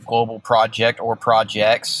global project or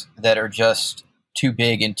projects that are just too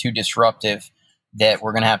big and too disruptive that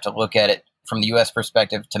we're going to have to look at it from the U.S.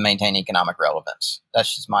 perspective to maintain economic relevance.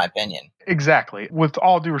 That's just my opinion. Exactly. With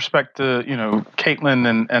all due respect to,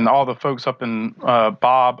 Caitlin and all the folks up in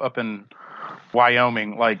Bob up in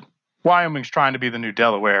Wyoming, like Wyoming's trying to be the new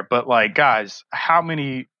Delaware, but like, guys, how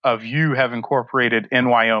many of you have incorporated in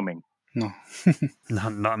Wyoming? No.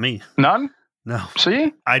 Not me. None? No.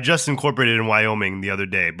 See? I just incorporated in Wyoming the other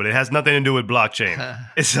day, but it has nothing to do with blockchain.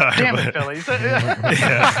 Sorry, Damn it, Philly.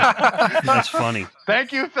 That's funny.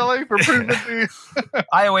 Thank you, Philly, for proving me.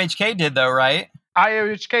 IOHK did, though, right?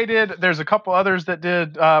 IOHK did. There's a couple others that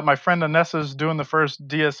did. My friend Anessa's doing the first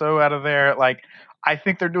DSO out of there. Like, I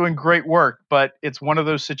think they're doing great work, but it's one of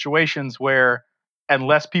those situations where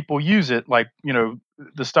unless people use it, like,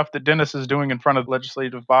 the stuff that Dennis is doing in front of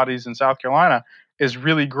legislative bodies in South Carolina is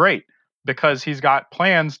really great because he's got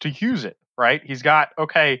plans to use it, right? He's got,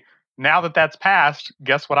 okay, now that that's passed,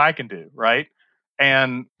 guess what I can do, right?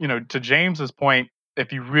 And, to James's point,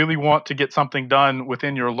 if you really want to get something done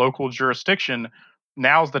within your local jurisdiction,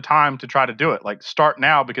 now's the time to try to do it. Like, start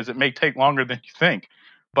now because it may take longer than you think.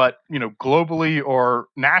 But, globally or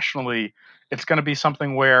nationally, it's going to be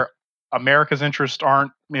something where America's interests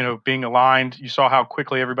aren't, being aligned. You saw how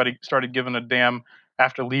quickly everybody started giving a damn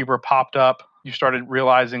after Libra popped up. You started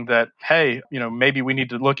realizing that, hey, maybe we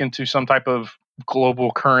need to look into some type of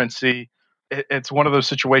global currency. It's one of those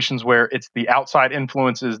situations where it's the outside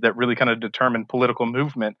influences that really kind of determine political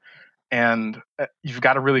movement. And you've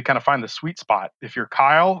got to really kind of find the sweet spot. If you're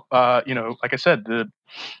Kyle, like I said, the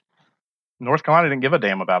North Carolina didn't give a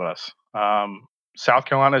damn about us. South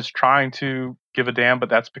Carolina is trying to give a damn, but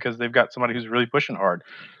that's because they've got somebody who's really pushing hard.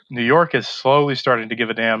 New York is slowly starting to give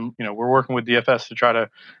a damn. We're working with DFS to try to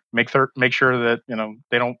make sure that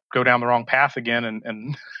they don't go down the wrong path again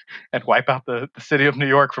and wipe out the city of New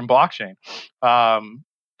York from blockchain, and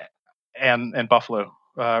Buffalo,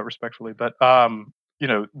 respectfully. But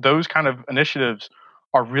those kind of initiatives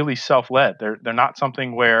are really self-led. They're not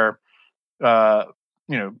something where the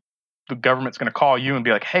government's going to call you and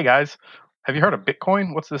be like, "Hey guys, have you heard of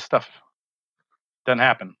Bitcoin? What's this stuff?" Doesn't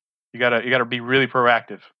happen. You gotta be really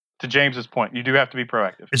proactive. To James's point, you do have to be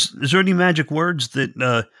proactive. Is there any magic words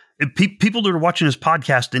that people that are watching this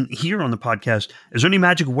podcast and here on the podcast, is there any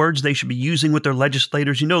magic words they should be using with their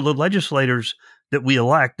legislators? The legislators that we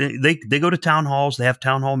elect, they go to town halls, they have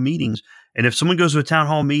town hall meetings. And if someone goes to a town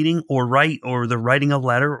hall meeting or they're writing a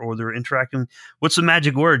letter or they're interacting, what's the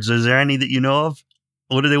magic words? Is there any that you know of?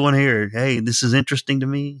 What do they want to hear? Hey, this is interesting to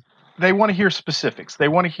me. They want to hear specifics. They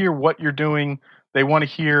want to hear what you're doing. They want to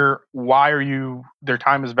hear why their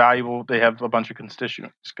time is valuable. They have a bunch of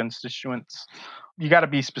constituents. You got to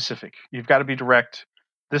be specific. You've got to be direct.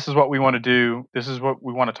 This is what we want to do. This is what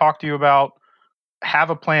we want to talk to you about. Have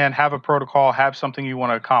a plan, have a protocol, have something you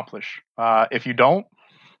want to accomplish. If you don't,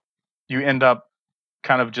 you end up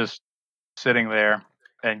kind of just sitting there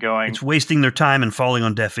and going. It's wasting their time and falling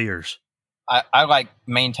on deaf ears. I like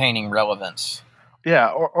maintaining relevance.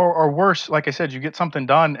 Yeah, or worse, like I said, you get something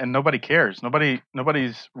done and nobody cares.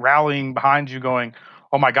 Nobody's rallying behind you going,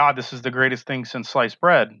 "Oh my God, this is the greatest thing since sliced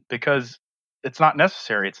bread," because it's not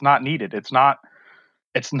necessary. It's not needed. It's not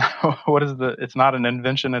it's not an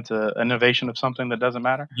invention. It's an innovation of something that doesn't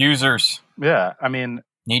matter. Users. Yeah. I mean,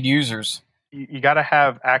 need users. You got to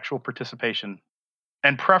have actual participation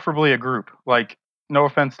and preferably a group. Like, no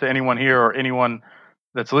offense to anyone here or anyone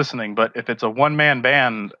that's listening, but if it's a one-man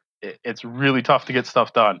band, it's really tough to get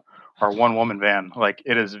stuff done, or one-woman band. Like,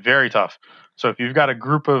 it is very tough. So if you've got a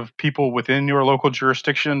group of people within your local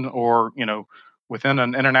jurisdiction or, within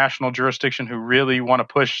an international jurisdiction who really want to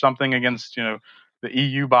push something against, the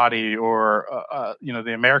EU body or,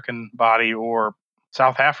 the American body or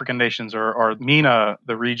South African nations or MENA,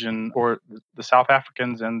 the region, or the South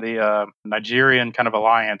Africans and the Nigerian kind of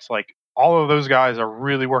alliance, like all of those guys are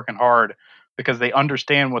really working hard because they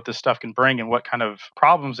understand what this stuff can bring and what kind of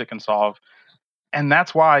problems it can solve. And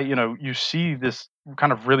that's why, you see this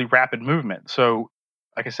kind of really rapid movement. So,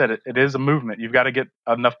 like I said, it is a movement. You've got to get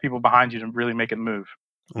enough people behind you to really make it move.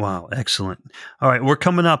 Wow, excellent. All right, we're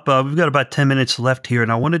coming up. We've got about 10 minutes left here,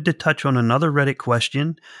 and I wanted to touch on another Reddit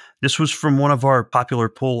question. This was from one of our popular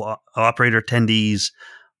pool operator attendees,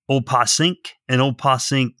 Old Pa Sync. And Old Pa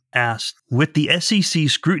Sync asked, with the SEC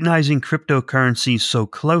scrutinizing cryptocurrencies so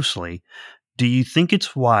closely, do you think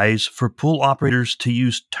it's wise for pool operators to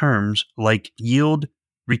use terms like yield,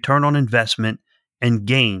 return on investment, and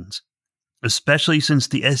gains, especially since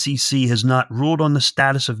the SEC has not ruled on the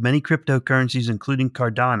status of many cryptocurrencies, including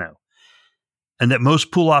Cardano, and that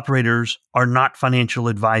most pool operators are not financial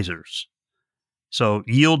advisors? So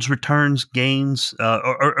yields, returns, gains,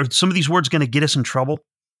 are some of these words going to get us in trouble?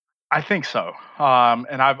 I think so.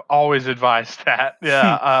 And I've always advised that.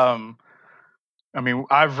 Yeah.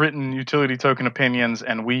 I've written utility token opinions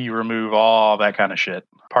and we remove all that kind of shit.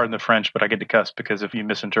 Pardon the French, but I get to cuss because if you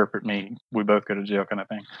misinterpret me, we both go to jail kind of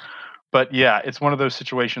thing. But yeah, it's one of those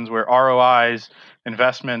situations where ROIs,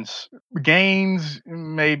 investments, gains,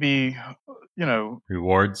 maybe,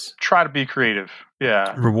 rewards. Try to be creative.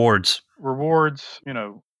 Yeah. Rewards,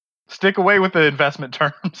 stick away with the investment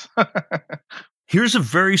terms. Here's a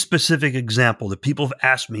very specific example that people have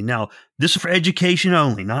asked me. Now, this is for education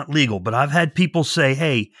only, not legal, but I've had people say,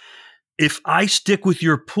 hey, if I stick with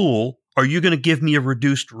your pool, are you going to give me a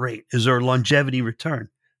reduced rate? Is there a longevity return?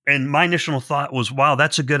 And my initial thought was, wow,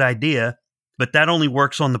 that's a good idea, but that only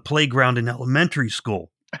works on the playground in elementary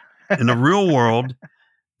school. In the real world,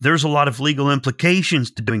 there's a lot of legal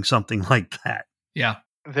implications to doing something like that. Yeah.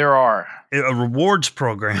 There are. A rewards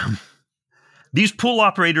program. These pool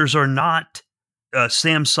operators are not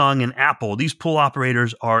Samsung and Apple. These pool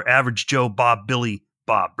operators are average Joe, Bob, Billy,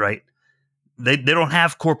 Bob, right? They don't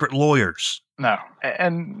have corporate lawyers. No.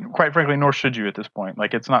 And quite frankly, nor should you at this point.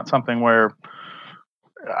 Like, it's not something where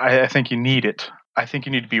I think you need it. I think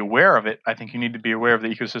you need to be aware of it. I think you need to be aware of the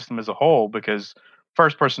ecosystem as a whole, because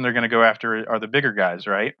first person they're going to go after are the bigger guys,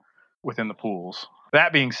 right? Within the pools.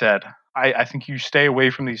 That being said, I think you stay away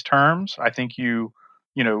from these terms. I think you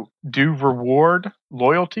do reward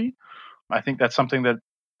loyalty. I think that's something that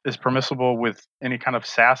is permissible with any kind of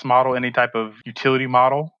SaaS model, any type of utility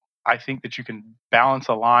model. I think that you can balance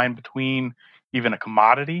a line between even a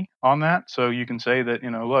commodity on that. So you can say that,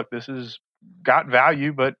 look, this has got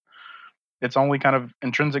value, but it's only kind of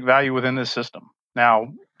intrinsic value within this system.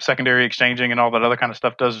 Now, secondary exchanging and all that other kind of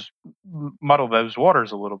stuff does muddle those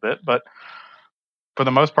waters a little bit. But for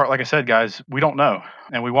the most part, like I said, guys, we don't know.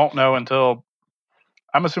 And we won't know until,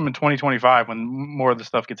 I'm assuming 2025, when more of the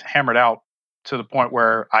stuff gets hammered out to the point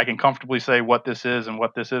where I can comfortably say what this is and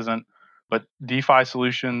what this isn't. But DeFi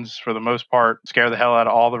solutions, for the most part, scare the hell out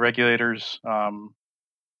of all the regulators.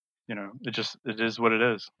 It is what it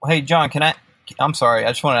is. Well, hey, John, I'm sorry. I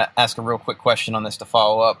just want to ask a real quick question on this to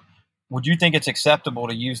follow up. Would you think it's acceptable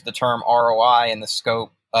to use the term ROI in the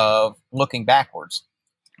scope of looking backwards?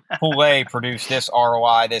 Pool A produced this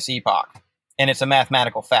ROI this epoch, and it's a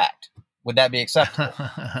mathematical fact. Would that be acceptable?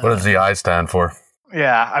 What does the I stand for?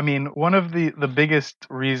 Yeah, one of the biggest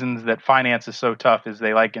reasons that finance is so tough is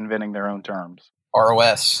they like inventing their own terms.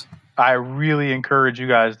 ROS. I really encourage you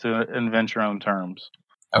guys to invent your own terms.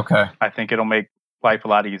 Okay. I think it'll make life a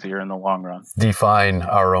lot easier in the long run. Define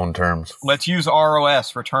our own terms. Let's use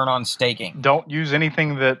ROS, return on staking. Don't use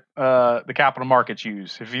anything that the capital markets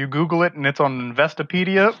use. If you Google it and it's on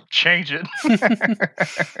Investopedia, change it.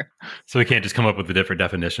 So we can't just come up with a different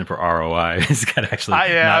definition for ROI. It's got to actually.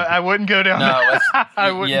 I wouldn't go down.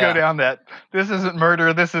 I wouldn't go down that. This isn't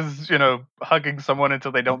murder. This is hugging someone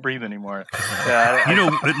until they don't breathe anymore. Yeah,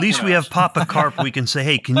 at least we have Papa Carp. We can say,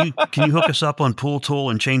 hey, can you hook us up on Pool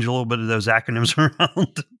Tool and change a little bit of those acronyms around?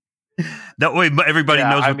 That way, everybody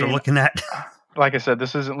knows what they're looking at. Like I said,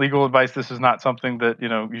 this isn't legal advice. This is not something that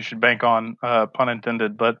you should bank on, pun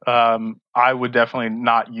intended. But I would definitely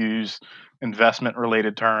not use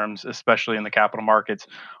investment-related terms, especially in the capital markets,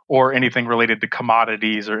 or anything related to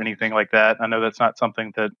commodities or anything like that. I know that's not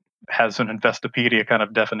something that has an Investopedia kind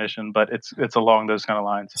of definition, but it's along those kind of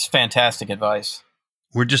lines. It's fantastic advice.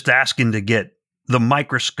 We're just asking to get the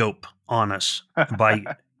microscope on us by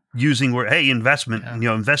using investment,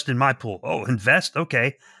 invest in my pool. Oh, invest.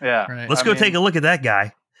 Okay. Yeah. Right. Let's go take a look at that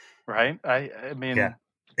guy. Right.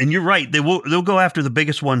 And you're right. They'll go after the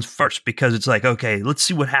biggest ones first because it's like, okay, let's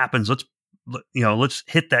see what happens. Let's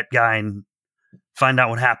hit that guy and find out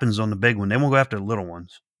what happens on the big one. They won't go after the little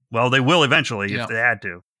ones. Well, they will eventually if they had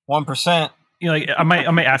to. 1%. Like I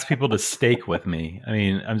might ask people to stake with me. I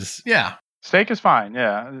mean, I'm just Stake is fine.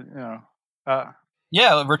 Yeah,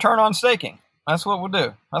 Yeah, return on staking. That's what we'll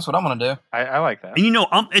do. That's what I'm going to do. I like that.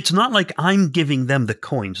 And it's not like I'm giving them the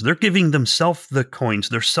coins. They're giving themselves the coins.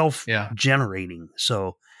 They're self-generating.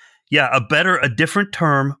 So, yeah, a different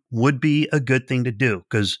term would be a good thing to do.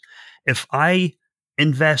 Because if I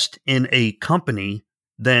invest in a company,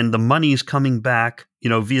 then the money's coming back,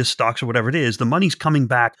 via stocks or whatever it is. The money's coming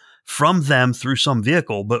back from them through some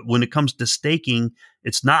vehicle. But when it comes to staking,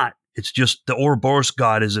 it's not. It's just the Ouroboros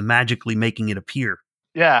god is magically making it appear.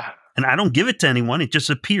 Yeah. And I don't give it to anyone. It just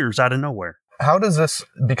appears out of nowhere. How does this,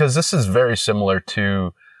 because this is very similar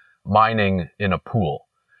to mining in a pool,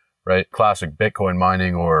 right? Classic Bitcoin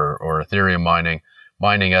mining or Ethereum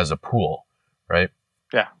mining as a pool, right?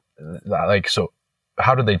 Yeah. So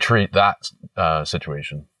how do they treat that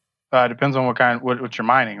situation? It depends on what you're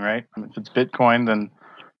mining, right? I mean, if it's Bitcoin, then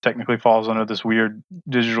technically falls under this weird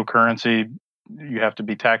digital currency. You have to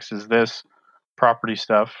be taxed as this property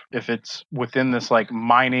stuff. If it's within this like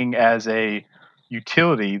mining as a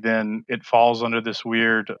utility, then it falls under this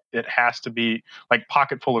weird, it has to be like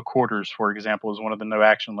pocket full of quarters, for example, is one of the no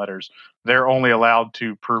action letters. They're only allowed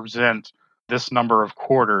to present this number of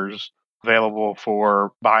quarters available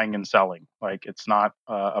for buying and selling. Like it's not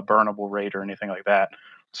a burnable rate or anything like that.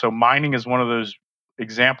 So mining is one of those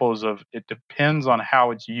examples of it depends on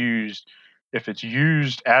how it's used. If it's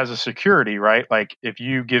used as a security, right? Like if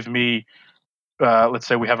you give me let's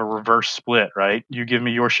say we have a reverse split, right? You give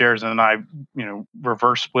me your shares and then I,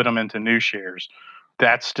 reverse split them into new shares.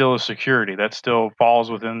 That's still a security. That still falls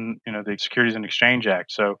within, the Securities and Exchange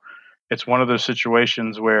Act. So it's one of those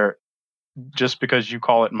situations where just because you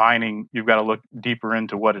call it mining, you've got to look deeper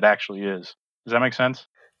into what it actually is. Does that make sense?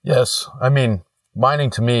 Yes. I mean, mining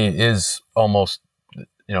to me is almost,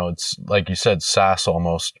 it's like you said, SaaS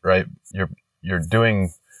almost, right? You're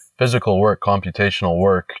doing physical work, computational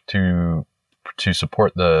work to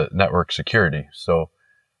support the network security. So,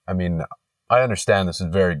 I mean, I understand this is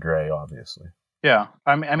very gray, obviously. Yeah.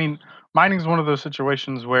 I mean, mining is one of those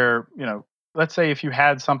situations where, let's say if you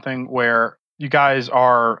had something where you guys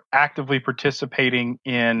are actively participating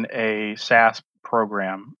in a SaaS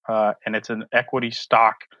program and it's an equity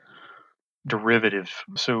stock derivative.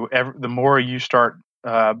 So the more you start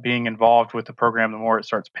being involved with the program, the more it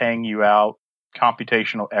starts paying you out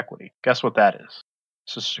computational equity. Guess what that is?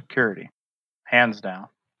 It's a security. Hands down.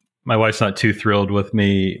 My wife's not too thrilled with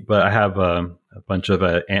me, but I have a bunch of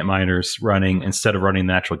ant miners running instead of running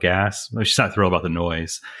natural gas. Well, she's not thrilled about the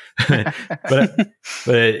noise, but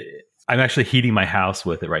I'm actually heating my house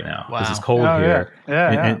with it right now because it's cold here.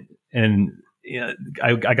 And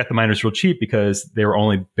I got the miners real cheap because they were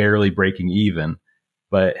only barely breaking even.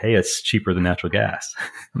 But hey, it's cheaper than natural gas.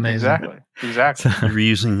 Amazing. Exactly. So you're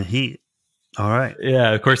reusing the heat. All right.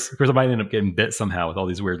 Yeah, of course, I might end up getting bit somehow with all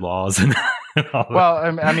these weird laws and all that.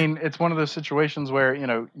 Well, I mean, it's one of those situations where,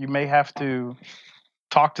 you may have to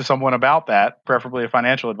talk to someone about that, preferably a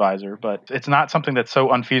financial advisor, but it's not something that's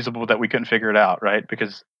so unfeasible that we couldn't figure it out, right?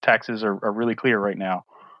 Because taxes are really clear right now.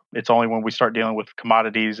 It's only when we start dealing with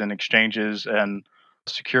commodities and exchanges and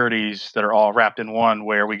securities that are all wrapped in one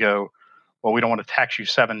where we go, well, we don't want to tax you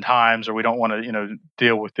 7 times, or we don't want to,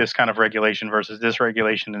 deal with this kind of regulation versus this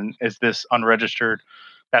regulation. And is this unregistered?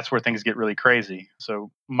 That's where things get really crazy. So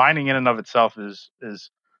mining in and of itself is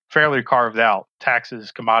fairly carved out,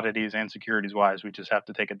 taxes, commodities, and securities wise. We just have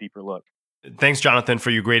to take a deeper look. Thanks, Jonathan, for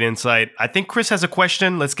your great insight. I think Chris has a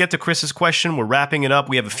question. Let's get to Chris's question. We're wrapping it up.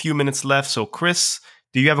 We have a few minutes left. So Chris,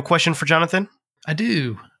 do you have a question for Jonathan? I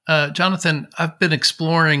do. Jonathan, I've been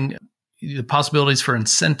exploring the possibilities for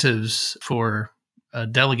incentives for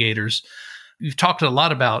delegators. You've talked a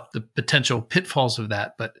lot about the potential pitfalls of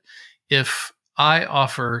that, but if I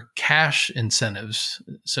offer cash incentives,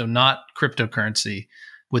 so not cryptocurrency,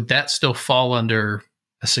 would that still fall under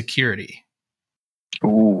a security?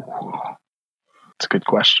 Ooh, that's a good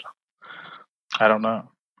question. I don't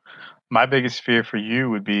know. My biggest fear for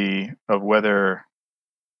you would be of what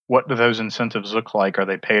do those incentives look like? Are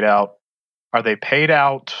they paid out?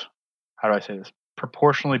 How do I say this?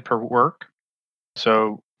 Proportionally per work.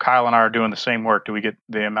 So Kyle and I are doing the same work. Do we get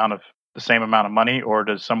the same amount of money, or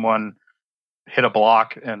does someone hit a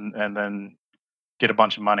block and then get a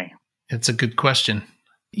bunch of money? It's a good question.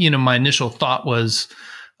 My initial thought was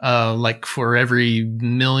like for every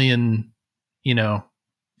million,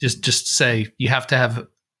 just say you have to have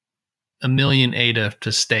 1 million ADA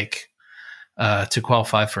to stake. to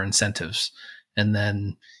qualify for incentives. And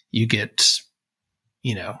then you get,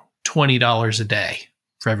 $20 a day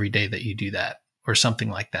for every day that you do that or something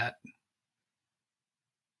like that.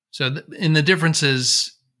 So, and the difference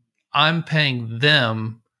is I'm paying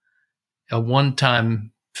them a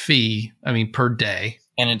one-time fee, per day.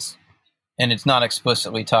 And it's not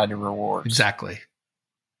explicitly tied to rewards. Exactly.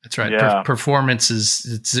 That's right. Yeah. Performance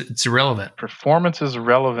it's irrelevant. Performance is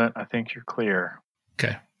irrelevant. I think you're clear.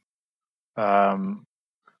 Okay.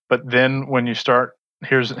 But then when you start,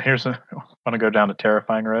 I want to go down a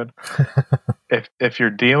terrifying road. If you're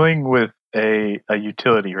dealing with a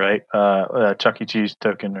utility, right, a Chuck E. Cheese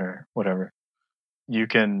token or whatever, you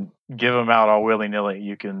can give them out all willy nilly.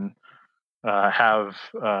 You can have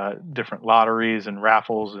different lotteries and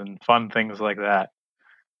raffles and fun things like that.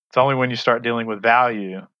 It's only when you start dealing with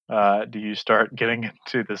value do you start getting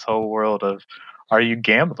into this whole world of, are you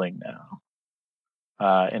gambling now?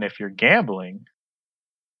 And if you're gambling,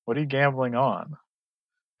 what are you gambling on?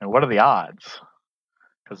 And what are the odds?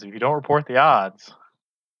 Because if you don't report the odds,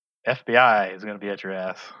 FBI is going to be at your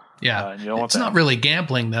ass. Yeah, and you don't want it's that. not really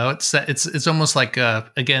gambling though. It's almost like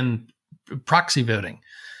again, proxy voting.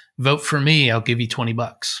 Vote for me, I'll give you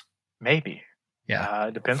 $20. Maybe. Yeah,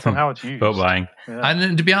 It depends on how it's used. Vote buying. Yeah.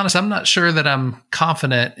 And to be honest, I'm not sure that I'm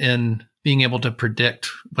confident in being able to predict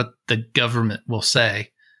what the government will say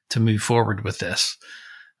to move forward with this.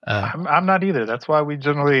 I'm not either. That's why we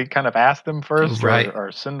generally kind of ask them first, Right.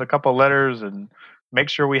 or send a couple letters and make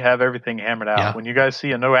sure we have everything hammered out. Yeah. When you guys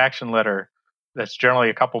see a no action letter, that's generally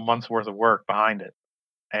a couple months worth of work behind it.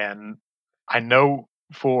 And I know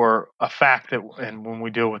for a fact that, and when we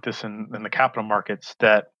deal with this in the capital markets,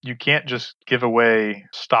 that you can't just give away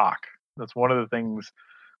stock. That's one of the things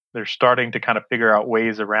they're starting to kind of figure out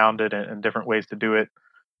ways around it and different ways to do it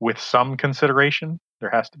with some consideration. There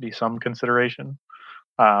has to be some consideration.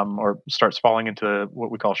 Or starts falling into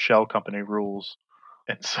what we call shell company rules.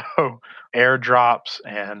 And so airdrops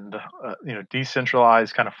and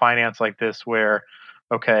decentralized kind of finance like this, where,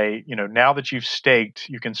 okay, now that you've staked,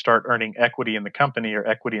 you can start earning equity in the company or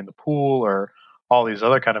equity in the pool or all these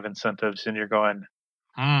other kind of incentives. And you're going,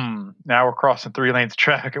 now we're crossing 3 lanes of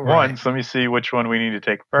traffic at once. Let me see which one we need to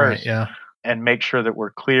take first. Right, yeah. And make sure that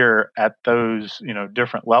we're clear at those,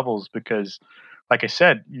 different levels, because like I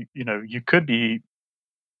said, you could be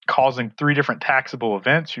causing 3 different taxable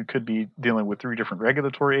events. You could be dealing with 3 different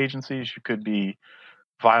regulatory agencies. You could be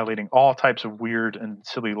violating all types of weird and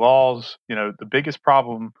silly laws. The biggest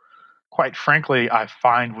problem, quite frankly, I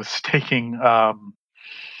find with staking,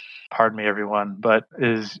 pardon me, everyone, but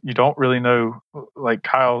is you don't really know, like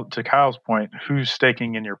to Kyle's point, who's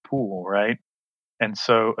staking in your pool, right? And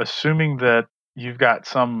so assuming that you've got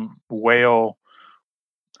some whale,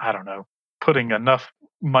 I don't know, putting enough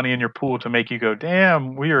money in your pool to make you go,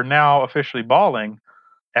 damn, we are now officially balling.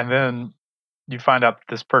 And then you find out that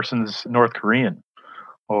this person's North Korean,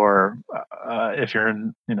 or if you're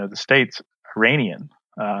in, the States, Iranian.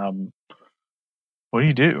 What do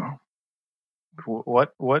you do?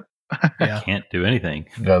 What? Yeah. Can't do anything.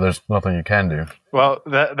 Yeah, there's nothing you can do. Well,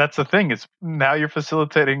 that's the thing. Is now you're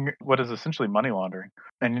facilitating what is essentially money laundering,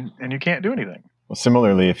 and you can't do anything. Well,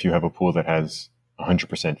 similarly, if you have a pool that has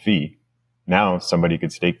 100% fee, now somebody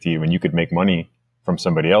could stake to you and you could make money from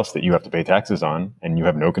somebody else that you have to pay taxes on, and you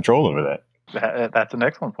have no control over that. That's an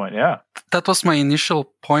excellent point, yeah. That was my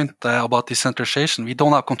initial point about decentralization. We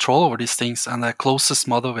don't have control over these things, and the closest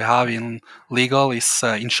model we have in legal is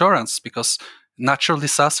insurance, because natural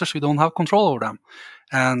disasters, we don't have control over them.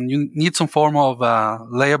 And you need some form of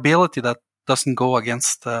liability that doesn't go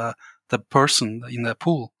against the person in the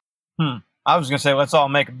pool. I was going to say, let's all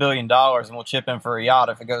make $1 billion and we'll chip in for a yacht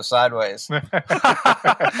if it goes sideways.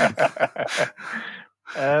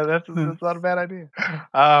 That's not a bad idea.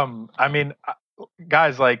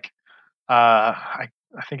 Guys, I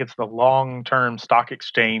think it's the long-term stock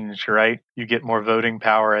exchange, right? You get more voting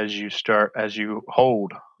power as you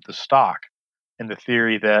hold the stock, in the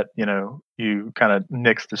theory that, you kind of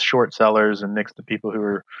nix the short sellers and nix the people who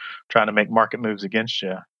are trying to make market moves against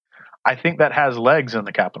you. I think that has legs in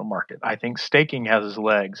the capital market. I think staking has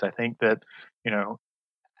legs. I think that,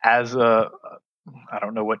 as I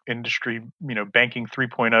don't know what industry, banking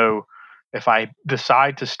 3.0, if I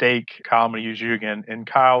decide to stake, Kyle, I'm going to use you again, in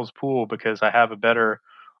Kyle's pool because I have a better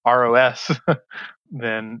ROS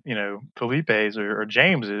than, Felipe's or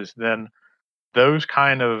James's, then those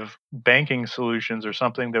kind of banking solutions are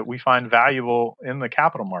something that we find valuable in the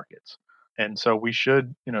capital markets. And so we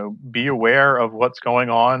should, be aware of what's going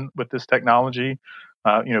on with this technology,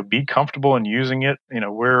 be comfortable in using it.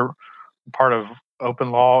 We're part of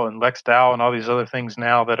open law and Lex DAO and all these other things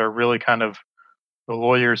now that are really kind of the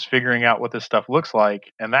lawyers figuring out what this stuff looks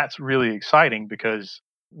like. And that's really exciting because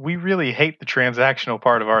we really hate the transactional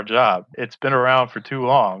part of our job. It's been around for too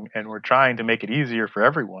long, and we're trying to make it easier for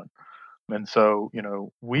everyone. And so,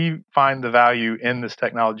 we find the value in this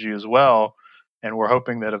technology as well. And we're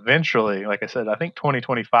hoping that eventually, like I said, I think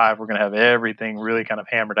 2025, we're going to have everything really kind of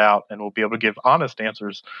hammered out, and we'll be able to give honest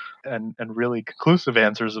answers and really conclusive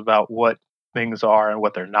answers about what things are and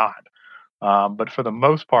what they're not. But for the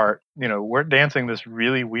most part, we're dancing this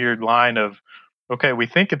really weird line of, okay, we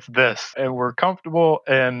think it's this, and we're comfortable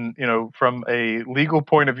and, from a legal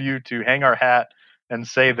point of view, to hang our hat and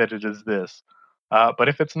say that it is this. But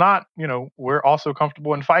if it's not, we're also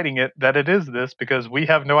comfortable in fighting it that it is this, because we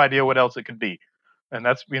have no idea what else it could be. And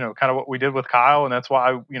that's, kind of what we did with Kyle. And that's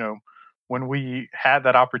why, when we had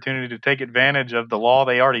that opportunity to take advantage of the law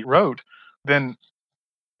they already wrote, then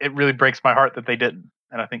it really breaks my heart that they didn't.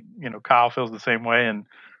 And I think, Kyle feels the same way. And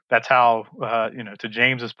that's how, to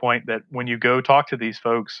James's point, that when you go talk to these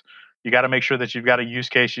folks, you got to make sure that you've got a use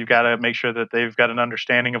case. You've got to make sure that they've got an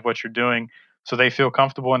understanding of what you're doing so they feel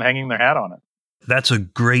comfortable in hanging their hat on it. That's a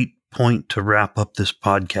great point to wrap up this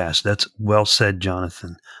podcast. That's well said,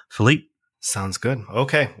 Jonathan. Philippe? Sounds good.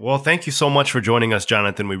 Okay. Well, thank you so much for joining us,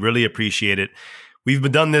 Jonathan. We really appreciate it. We've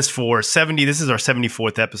been done this for 70. This is our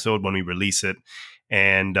 74th episode when we release it.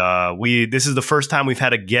 And this is the first time we've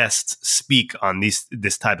had a guest speak on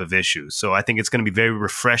this type of issue. So I think it's going to be very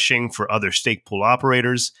refreshing for other stake pool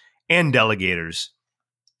operators and delegators.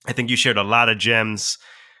 I think you shared a lot of gems.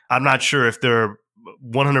 I'm not sure if they're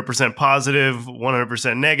 100% positive,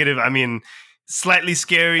 100% negative. I mean, slightly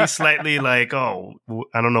scary, slightly like, oh,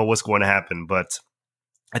 I don't know what's going to happen. But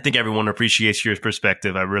I think everyone appreciates your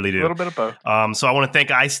perspective. I really do. A little bit of both. So I want to thank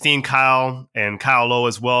Eystein, Kyle, and Kyle Lowe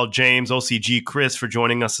as well, James, OCG, Chris for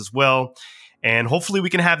joining us as well. And hopefully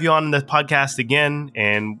we can have you on the podcast again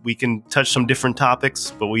and we can touch some different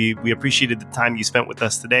topics. But we appreciated the time you spent with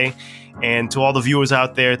us today. And to all the viewers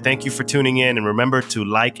out there, thank you for tuning in. And remember to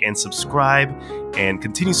like and subscribe and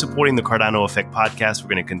continue supporting the Cardano Effect podcast. We're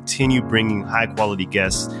going to continue bringing high quality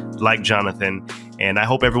guests like Jonathan. And I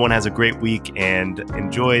hope everyone has a great week and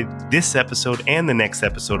enjoy this episode and the next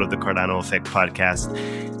episode of the Cardano Effect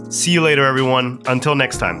podcast. See you later, everyone. Until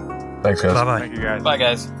next time. Thanks, guys. Bye-bye. Thank you, guys. Bye,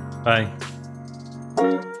 guys. Bye.